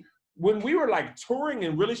thing. When we were like touring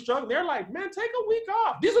and really struggling, they're like, man, take a week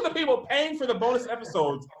off. These are the people paying for the bonus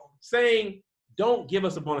episodes saying, don't give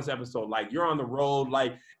us a bonus episode. Like, you're on the road.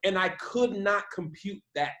 Like, and I could not compute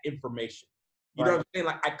that information. You know what I'm saying?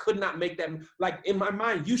 Like, I could not make that. Like, in my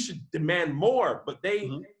mind, you should demand more, but they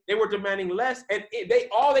were demanding less. And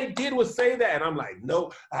all they did was say that. And I'm like,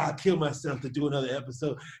 no, I'll kill myself to do another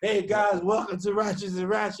episode. Hey guys, welcome to Ratchets and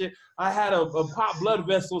Ratchet. I had a pop blood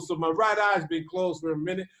vessel, so my right eye's been closed for a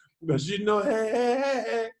minute. But you know,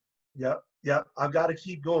 hey. Yep. I've got to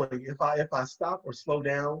keep going. If I stop or slow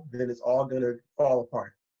down, then it's all gonna fall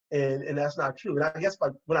apart. And that's not true. And I guess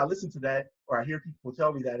when I listen to that, or I hear people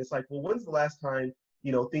tell me that, it's like, well, when's the last time,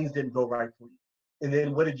 things didn't go right for you? And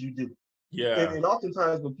then what did you do? Yeah. And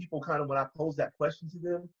oftentimes when people when I pose that question to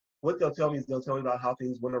them, what they'll tell me is they'll tell me about how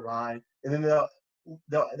things went awry. And then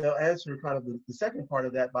they'll answer kind of the second part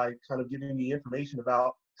of that by kind of giving me information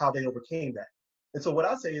about how they overcame that. And so what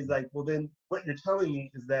I say is like, well, then what you're telling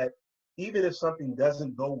me is that even if something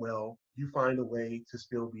doesn't go well, you find a way to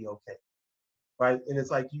still be okay. Right. And it's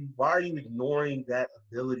like, why are you ignoring that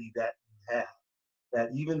ability that you have? That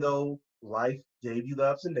even though life gave you the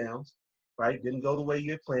ups and downs, right, didn't go the way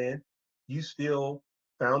you had planned, you still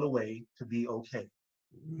found a way to be okay.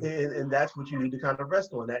 And that's what you need to kind of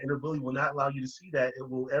rest on. That inner bully will not allow you to see that. It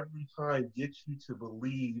will every time get you to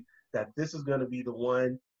believe that this is going to be the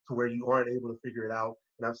one to where you aren't able to figure it out.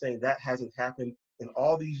 And I'm saying that hasn't happened in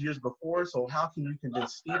all these years before. So how can you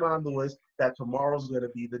convince Steven Lewis that tomorrow's going to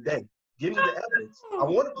be the day? Give me the evidence. I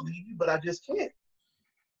want to believe you, but I just can't.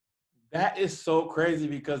 That is so crazy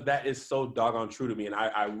because that is so doggone true to me. And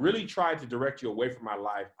I really tried to direct you away from my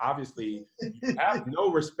life. Obviously, you have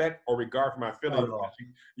no respect or regard for my feelings.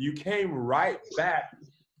 You came right back.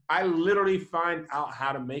 I literally find out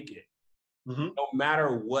how to make it, no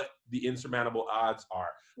matter what the insurmountable odds are.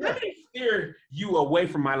 Yeah. Let me steer you away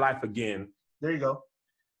from my life again. There you go.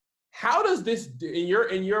 How does this, in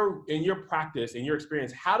your practice, in your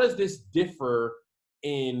experience, how does this differ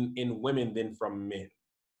in women than from men?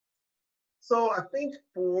 So I think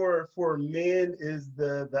for men is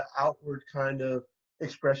the outward kind of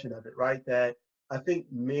expression of it, right? That I think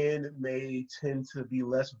men may tend to be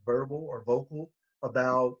less verbal or vocal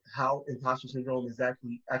about how imposter syndrome is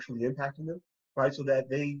actually impacting them, right? So that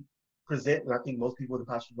they present, and I think most people with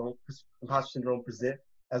imposter syndrome present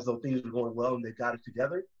as though things are going well and they've got it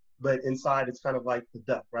together. But inside, it's kind of like the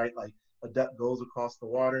duck, right? Like a duck goes across the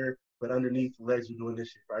water, but underneath the legs are doing this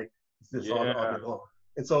shit, right? It's this all day long.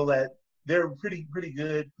 And so that they're pretty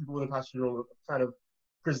good, people with imposter syndrome, kind of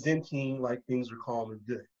presenting like things are calm and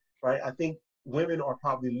good, right? I think women are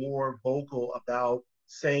probably more vocal about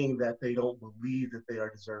saying that they don't believe that they are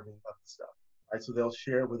deserving of the stuff, right? So they'll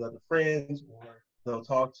share it with other friends, or they'll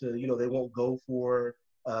talk to, they won't go for,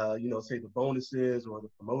 say the bonuses or the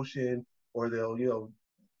promotion, or they'll,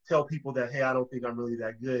 tell people that, hey, I don't think I'm really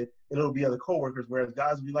that good. And it'll be other coworkers, whereas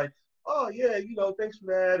guys will be like, oh yeah, thanks for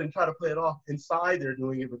that, and try to play it off. Inside they're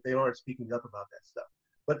doing it, but they aren't speaking up about that stuff.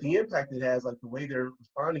 But the impact it has, like the way they're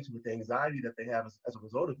responding to it, the anxiety that they have as a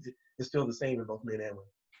result of it, is still the same in both men and women.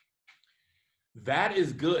 That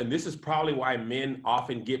is good. And this is probably why men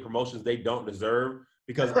often get promotions they don't deserve,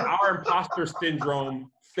 because our imposter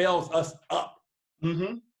syndrome fails us up.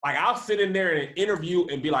 Mm-hmm. Like, I'll sit in there in an interview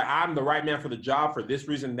and be like, I'm the right man for the job for this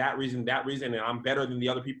reason, that reason, that reason, and I'm better than the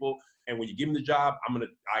other people. And when you give me the job,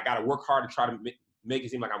 I got to work hard to try to make it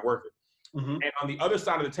seem like I'm worth it. Mm-hmm. And on the other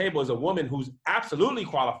side of the table is a woman who's absolutely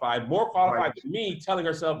qualified, more qualified than me, telling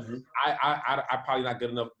herself, mm-hmm. I'm probably not good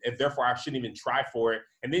enough, and therefore I shouldn't even try for it.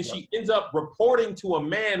 And then she ends up reporting to a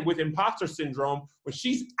man with imposter syndrome when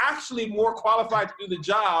she's actually more qualified to do the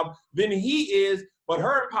job than he is, but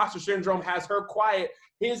her imposter syndrome has her quiet,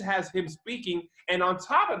 his has him speaking. And on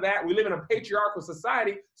top of that, we live in a patriarchal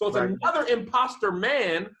society, so it's another imposter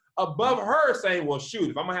man above her saying, well,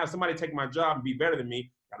 shoot, if I'm gonna have somebody take my job and be better than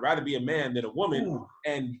me, I'd rather be a man than a woman. Ooh.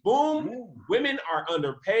 And boom, women are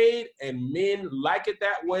underpaid and men like it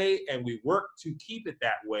that way, and we work to keep it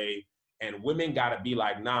that way. And women gotta be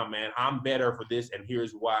like, nah, man, I'm better for this, and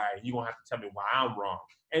here's why. You're gonna have to tell me why I'm wrong.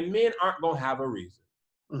 And men aren't gonna have a reason.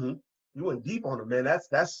 Mm-hmm. You went deep on it, man.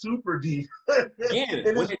 That's super deep. Again,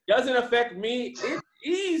 when it doesn't affect me, it's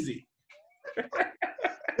easy.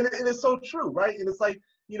 and it's so true, right? And it's like,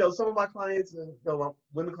 some of my clients,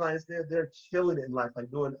 women clients, they're killing it in life,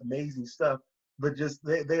 like doing amazing stuff, but just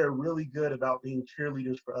they are really good about being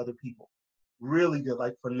cheerleaders for other people. Really good,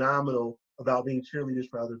 like phenomenal about being cheerleaders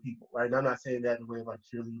for other people, right? And I'm not saying that in a way of like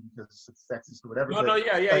cheerleading because it's sexist or whatever.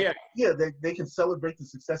 Yeah, they can celebrate the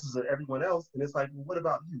successes of everyone else, and it's like, well, what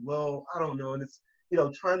about you? Well, I don't know, and it's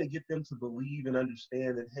trying to get them to believe and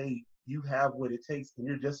understand that, hey, you have what it takes, and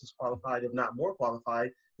you're just as qualified, if not more qualified,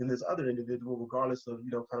 than this other individual, regardless of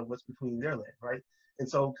kind of what's between their legs, right? And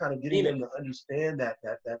so, kind of getting them to understand that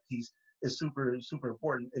piece is super, super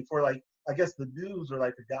important. And for like, I guess the dudes or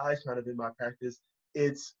like the guys, kind of in my practice,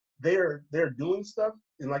 it's they're doing stuff,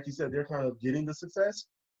 and like you said, they're kind of getting the success,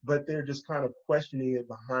 but they're just kind of questioning it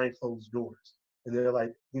behind closed doors. And they're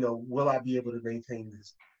like, will I be able to maintain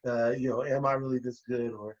this? Am I really this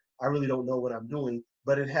good? Or I really don't know what I'm doing,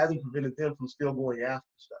 but it hasn't prevented them from still going after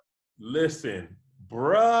stuff. Listen,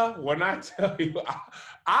 bruh, when I tell you,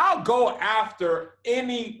 I'll go after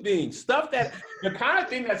anything. Stuff that, the kind of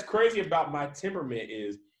thing that's crazy about my temperament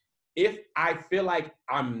is, if I feel like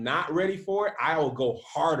I'm not ready for it, I will go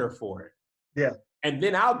harder for it. Yeah. And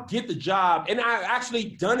then I'll get the job, and I've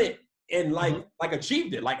actually done it and like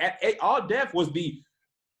achieved it. Like at All Def was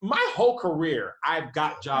my whole career, I've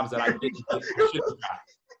got jobs that I didn't get. I should have got.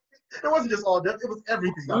 It wasn't just All Def, it was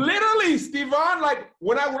everything. Literally, Stevan, like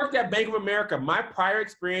when I worked at Bank of America, my prior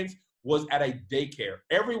experience was at a daycare.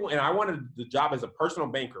 Everyone, and I wanted the job as a personal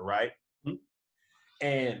banker, right? Mm-hmm.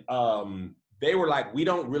 And they were like, we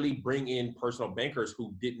don't really bring in personal bankers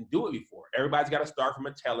who didn't do it before. Everybody's got to start from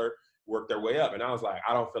a teller, work their way up. And I was like,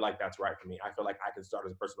 I don't feel like that's right for me. I feel like I can start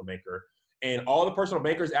as a personal banker. And all the personal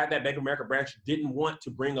bankers at that Bank of America branch didn't want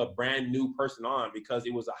to bring a brand new person on because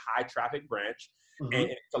it was a high traffic branch. Mm-hmm. And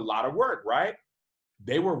it's a lot of work, right?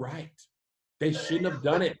 They were right. They shouldn't have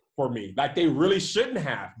done it for me. Like, they really shouldn't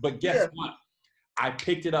have. But guess what? I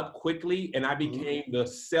picked it up quickly, and I became the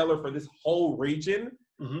seller for this whole region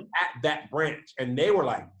at that branch. And they were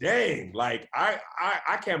like, dang, like,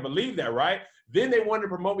 I can't believe that, right? Then they wanted to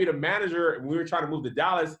promote me to manager, and we were trying to move to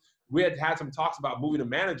Dallas. We had some talks about moving to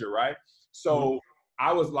manager, right? So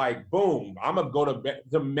I was like, boom, I'm going to go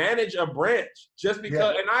to manage a branch just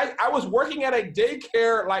because. And I was working at a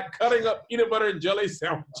daycare, like cutting up peanut butter and jelly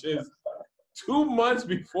sandwiches 2 months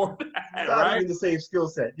before that, not even the same skill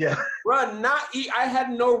set, Bro, I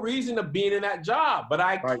had no reason to be in that job, but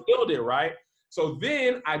I killed it, right? So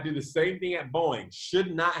then I did the same thing at Boeing.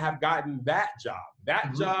 Should not have gotten that job.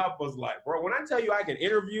 That job was like, bro, when I tell you I can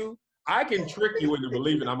interview, I can trick you into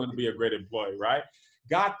believing I'm going to be a great employee, right?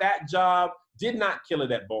 Got that job, did not kill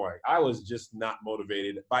it at Boeing. I was just not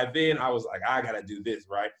motivated. By then, I was like, I got to do this,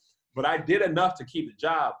 right? But I did enough to keep the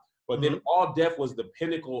job. But then All Def was the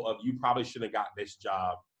pinnacle of, you probably should have got this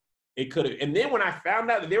job. It could have. And then when I found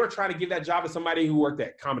out that they were trying to give that job to somebody who worked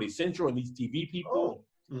at Comedy Central and these TV people,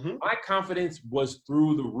 my confidence was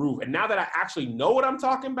through the roof. And now that I actually know what I'm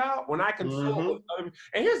talking about, when I consult with other,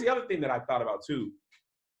 and here's the other thing that I thought about too.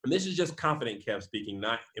 and this is just confident Kev speaking,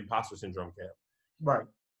 not imposter syndrome Kev. Right.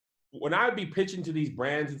 When I'd be pitching to these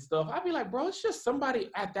brands and stuff, I'd be like, bro, it's just somebody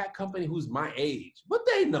at that company who's my age. What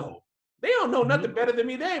they know? They don't know nothing better than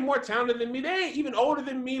me. They ain't more talented than me. They ain't even older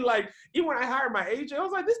than me. Like, even when I hired my agent, I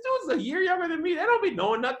was like, this dude's a year younger than me. They don't be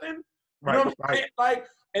knowing nothing. You know what I'm saying? Like,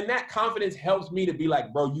 and that confidence helps me to be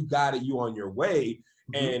like, bro, you got it. You on your way.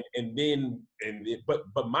 But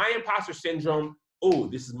my imposter syndrome, oh,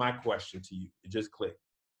 this is my question to you. It just clicked.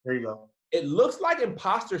 There you go. It looks like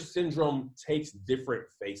imposter syndrome takes different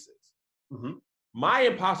faces. My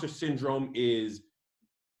imposter syndrome is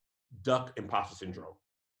duck imposter syndrome.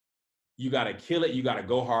 You got to kill it. You got to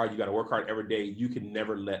go hard. You got to work hard every day. You can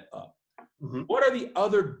never let up. What are the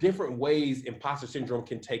other different ways imposter syndrome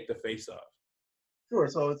can take the face of? Sure.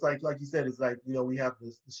 So it's like you said, it's like, we have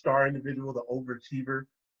the star individual, the overachiever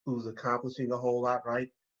who's accomplishing a whole lot, right?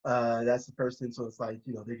 That's the person. So it's like,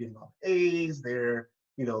 they're getting all A's. They're,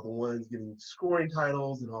 the ones getting scoring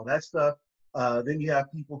titles and all that stuff. Then you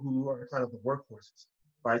have people who are kind of the workhorses,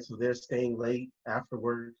 right? So they're staying late after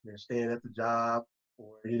work, they're staying at the job,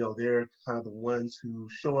 or, they're kind of the ones who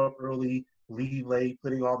show up early, leave late,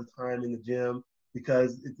 putting all the time in the gym,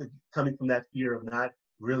 because it's coming from that fear of not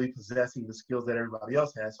really possessing the skills that everybody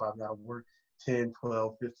else has. So I've got to work 10,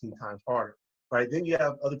 12, 15 times harder, right? Then you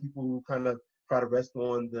have other people who kind of try to rest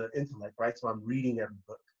on the intellect, right? So I'm reading every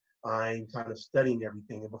book. I'm kind of studying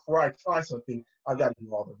everything. And before I try something, I've got to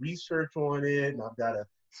do all the research on it. And I've got to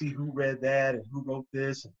see who read that and who wrote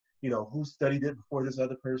this, and, who studied it before this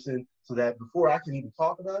other person, so that before I can even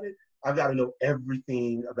talk about it, I've got to know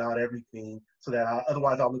everything about everything, so that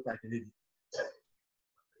otherwise I'll look like an idiot.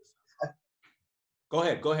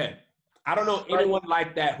 Go ahead. I don't know anyone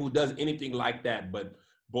like that who does anything like that, but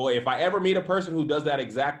boy, if I ever meet a person who does that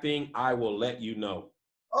exact thing, I will let you know.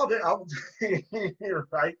 Oh, you're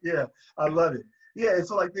right. Yeah, I love it. Yeah, and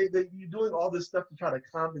so like you're doing all this stuff to try to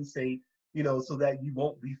compensate, so that you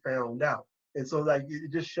won't be found out. And so like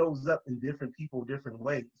it just shows up in different people, different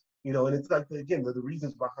ways, and it's like, again, the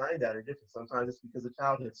reasons behind that are different. Sometimes it's because of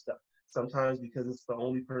childhood stuff. Sometimes because it's the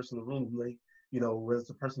only person in the room who, whether it's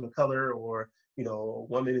a person of color, or, a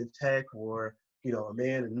woman in tech, or, a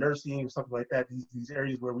man in nursing or something like that. These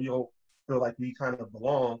areas where we don't feel like we kind of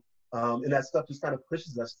belong. And that stuff just kind of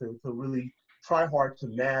pushes us to really try hard to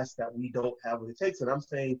mask that we don't have what it takes. And I'm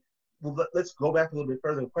saying, well, let's go back a little bit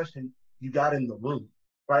further and question, you got in the room,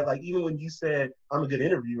 right? Like, even when you said, I'm a good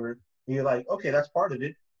interviewer, and you're like, okay, that's part of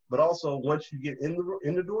it. But also, once you get in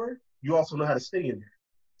the door, you also know how to stay in there.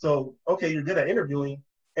 So, okay, you're good at interviewing,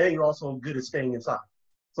 and you're also good at staying inside.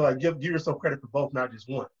 So like, give yourself credit for both, not just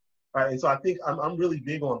one, right? And so I think I'm really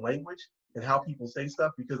big on language and how people say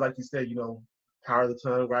stuff, because like you said, power of the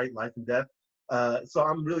tongue, right? Life and death. So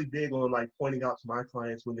I'm really big on like pointing out to my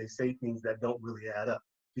clients when they say things that don't really add up,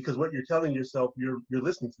 because what you're telling yourself, you're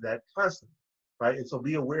listening to that constantly, right? And so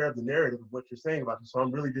be aware of the narrative of what you're saying about you. So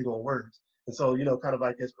I'm really big on words. And so, kind of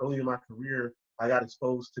like, as early in my career, I got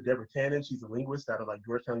exposed to Deborah Tannen. She's a linguist out of like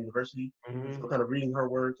Georgetown University. So kind of reading her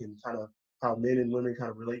work and kind of how men and women kind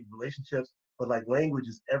of relate in relationships. But like, language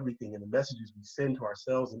is everything, and the messages we send to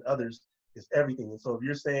ourselves and others is everything. And so if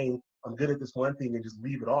you're saying, I'm good at this one thing, and just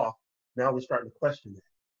leave it off, now we're starting to question it,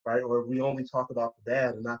 right? Or if we only talk about the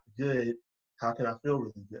bad and not the good, how can I feel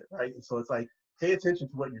really good, right? And so it's like, pay attention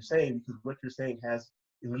to what you're saying, because what you're saying has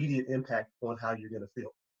immediate impact on how you're going to feel.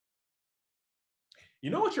 You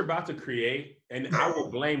know what you're about to create? And I will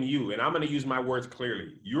blame you, and I'm going to use my words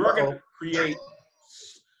clearly. You're going to create,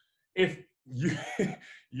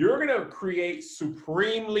 you're going to create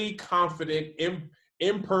supremely confident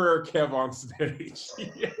Emperor Kev on stage.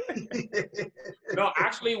 No,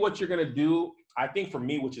 actually, what you're going to do, I think for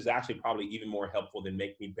me, which is actually probably even more helpful than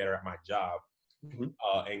make me better at my job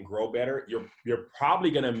and grow better, you're probably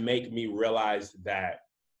going to make me realize that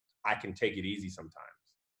I can take it easy sometimes.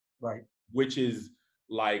 Right. Which is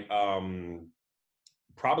like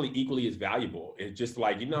probably equally as valuable. It's just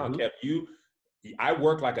like, Kev, I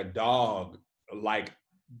work like a dog, like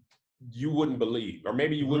you wouldn't believe, or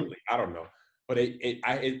maybe you wouldn't believe, I don't know. But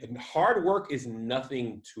hard work is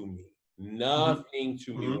nothing to me. Nothing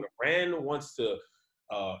to me. When a brand wants to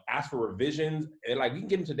ask for revisions, and like, we can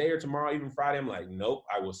get them today or tomorrow, even Friday, I'm like, nope,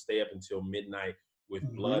 I will stay up until midnight with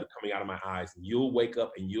blood coming out of my eyes. And you'll wake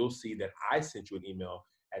up and you'll see that I sent you an email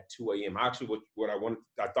at 2 a.m. Actually, what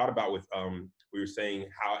I thought about with we were saying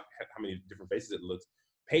how many different faces it looks.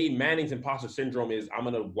 Peyton Manning's imposter syndrome is, I'm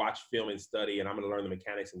gonna watch film and study, and I'm gonna learn the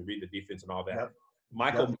mechanics and read the defense and all that. Yep.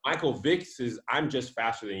 Michael Vick's is, I'm just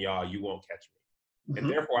faster than y'all, you won't catch me. And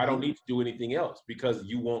therefore I don't need to do anything else because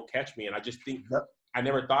you won't catch me. And I just think I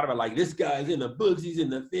never thought about like this guy's in the books, he's in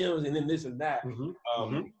the films, and then this and that.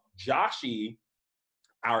 Joshy,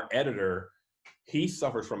 our editor, he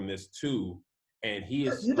suffers from this too, and he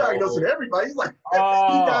is You diagnosing everybody. He's like, he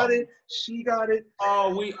got it, she got it.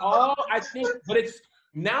 Oh, we all, I think, but it's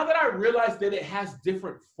now that I realize that it has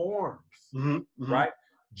different forms, right?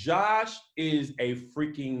 Josh is a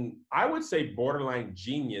freaking, I would say, borderline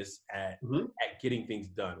genius at getting things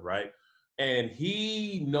done, right? And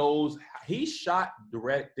he knows, he shot,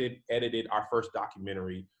 directed, edited our first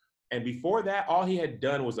documentary. And before that, all he had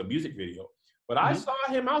done was a music video. But I saw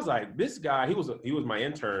him, I was like, this guy, he was my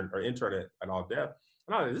intern at All Depth.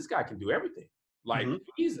 And I was like, this guy can do everything. Like,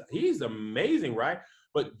 he's amazing, right?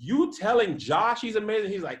 But you telling Josh he's amazing,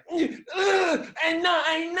 he's like, ain't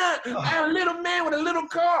not. I'm a little man with a little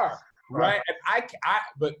car, right? And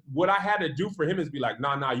but what I had to do for him is be like,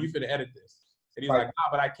 nah, you finna edit this. And he's like,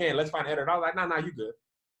 nah, but I can't. Let's find an editor. I was like, nah, you good.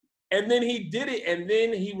 And then he did it, and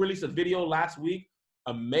then he released a video last week.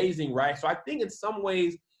 Amazing, right? So I think in some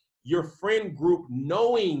ways, your friend group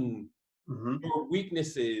knowing your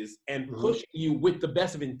weaknesses and pushing you with the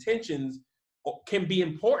best of intentions can be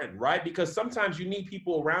important, right? Because sometimes you need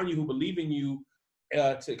people around you who believe in you.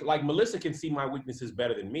 Like Melissa can see my weaknesses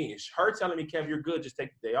better than me. Her telling me, Kev, you're good, just take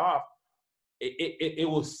the day off. It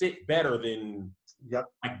will sit better than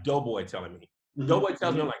like Doughboy telling me. Doughboy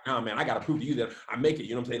tells me, I'm like, nah, man, I got to prove to you that I make it.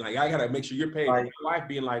 You know what I'm saying? Like, I got to make sure you're paid. My wife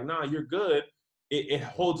being like, nah, you're good. It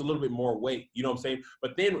holds a little bit more weight. You know what I'm saying?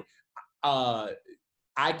 But then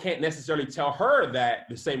I can't necessarily tell her that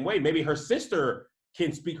the same way. Maybe her sister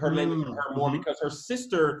can speak her language to her more because her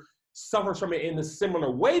sister suffers from it in the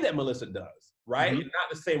similar way that Melissa does, right? And not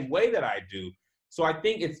the same way that I do. So I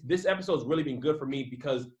think this episode's really been good for me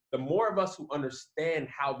because the more of us who understand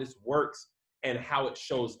how this works and how it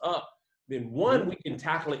shows up, then one, we can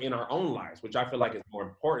tackle it in our own lives, which I feel like is more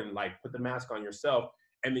important, like put the mask on yourself.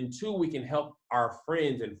 And then two, we can help our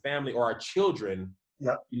friends and family or our children,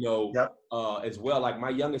 as well. Like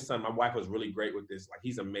my youngest son, my wife was really great with this. Like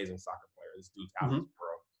he's an amazing soccer player. This dude's out as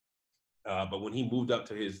pro. But when he moved up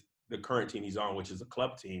to the current team he's on, which is a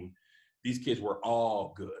club team, these kids were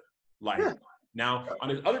all good. Like now on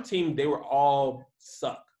his other team, they were all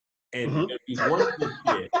suck. And there'd be one good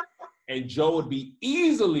kid. And Joe would be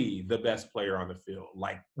easily the best player on the field.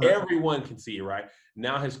 Like everyone can see it, right?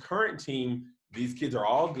 Now his current team, these kids are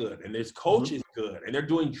all good, and this coach is good, and they're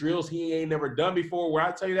doing drills he ain't never done before. Where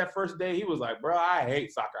I tell you that first day, he was like, bro, I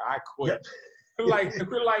hate soccer. I quit. Like,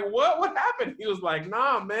 we're like, what happened? He was like,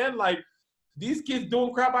 nah, man, like, these kids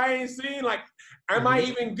doing crap I ain't seen. Like, am I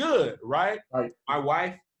even good, right? My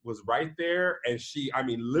wife was right there, and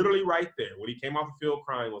literally right there. When he came off the field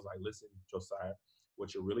crying, was like, listen, Josiah,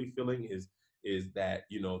 what you're really feeling is that,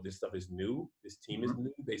 this stuff is new. This team is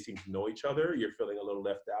new. They seem to know each other. You're feeling a little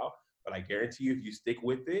left out. But I guarantee you, if you stick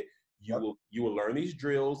with it, you will learn these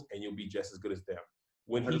drills and you'll be just as good as them.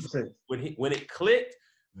 When it clicked,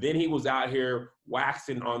 then he was out here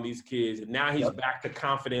waxing on these kids, and now he's back to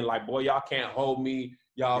confident. Like, boy, y'all can't hold me.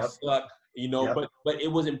 Y'all suck. But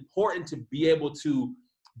it was important to be able to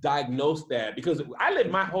diagnose that because I lived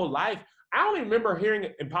my whole life. I only remember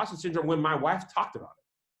hearing imposter syndrome when my wife talked about it.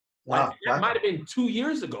 Like that might have been 2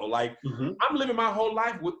 years ago. Like I'm living my whole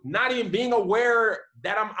life with not even being aware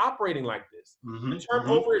that I'm operating like this. The term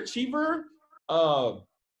overachiever,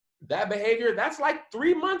 that behavior, that's like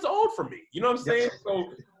 3 months old for me. You know what I'm saying? So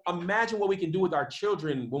imagine what we can do with our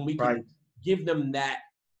children when we can give them that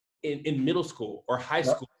in middle school or high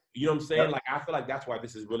school. You know what I'm saying? Like I feel like that's why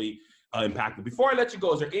this is really impactful. Before I let you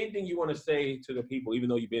go, is there anything you want to say to the people, even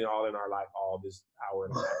though you've been all in our life all this hour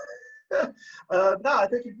and a half? No,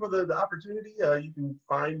 thank you for the opportunity. You can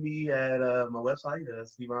find me at my website,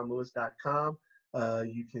 stevonlewis.com.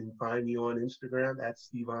 You can find me on Instagram at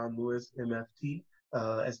StevonLewisMFT,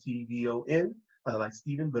 STVON, like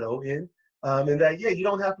Steven, but ON. And that, you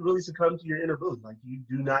don't have to really succumb to your inner voice. Like, you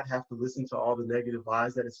do not have to listen to all the negative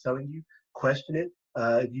lies that it's telling you. Question it.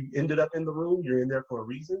 If you ended up in the room, you're in there for a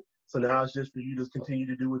reason. So now it's just for you to continue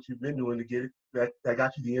to do what you've been doing to get it that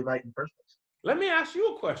got you the invite in the first place. Let me ask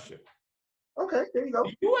you a question. Okay, there you go.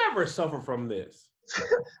 Do you ever suffer from this?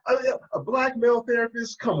 A black male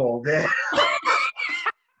therapist? Come on, man.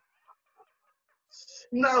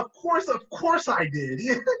 No, of course I did.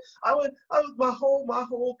 I was my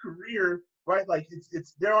whole career, right? Like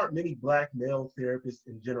there aren't many black male therapists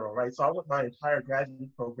in general, right? So I went my entire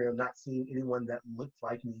graduate program not seeing anyone that looked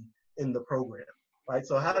like me in the program, right?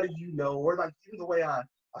 So how do you know, or like even the way I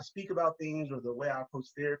I speak about things or the way I approach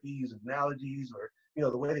therapy, use analogies, or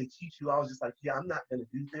the way they teach you. I was just like, yeah, I'm not gonna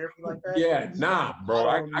do therapy like that. Yeah, nah, bro.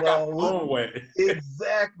 I got my own way.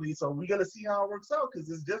 Exactly. So we're gonna see how it works out because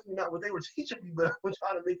it's definitely not what they were teaching me, but I'm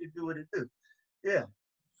trying to make it do what it do. Yeah.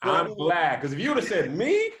 I'm glad, because if you would have said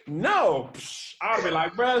me, no, I'd be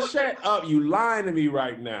like, bro, shut up. You lying to me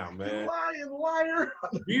right now, man. You lying liar.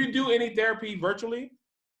 Do you do any therapy virtually?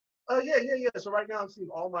 Yeah. So right now I'm seeing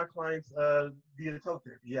all my clients via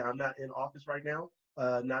teletherapy. Yeah, I'm not in office right now.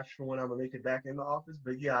 Not sure when I'm gonna make it back in the office,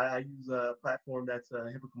 but yeah, I use a platform that's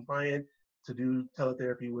HIPAA compliant to do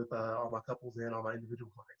teletherapy with all my couples and all my individual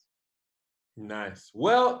clients. Nice.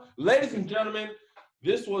 Well, ladies and gentlemen,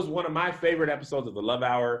 this was one of my favorite episodes of the Love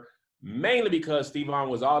Hour, mainly because Stevon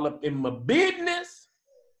was all up in my business,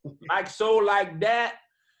 like that.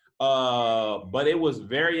 But it was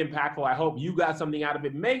very impactful. I hope you got something out of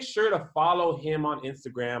it. Make sure to follow him on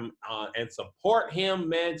Instagram and support him,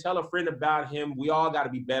 man. Tell a friend about him. We all got to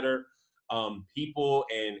be better people,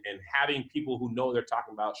 and having people who know they're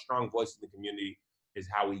talking about strong voices in the community is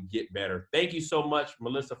how we get better. Thank you so much,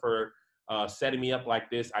 Melissa, for setting me up like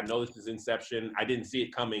this. I know this is Inception. I didn't see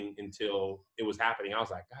it coming until it was happening. I was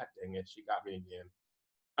like, God dang it, she got me again.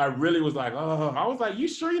 I really was like, oh, I was like, you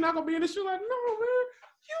sure you're not gonna be in this? She was like, no, man,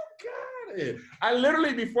 you got it. I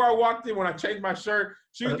literally, before I walked in, when I changed my shirt,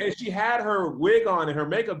 she had her wig on and her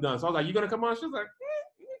makeup done. So I was like, you gonna come on? She was like,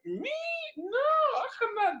 me? No, I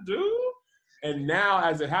could not do. And now,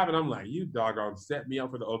 as it happened, I'm like, you doggone set me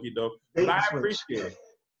up for the okie doke. But I appreciate it.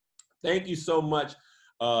 Thank you so much,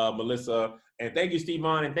 Melissa. And thank you,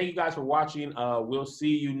 Stevon. And thank you guys for watching. We'll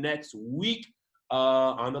see you next week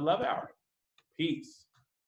on the Love Hour. Peace.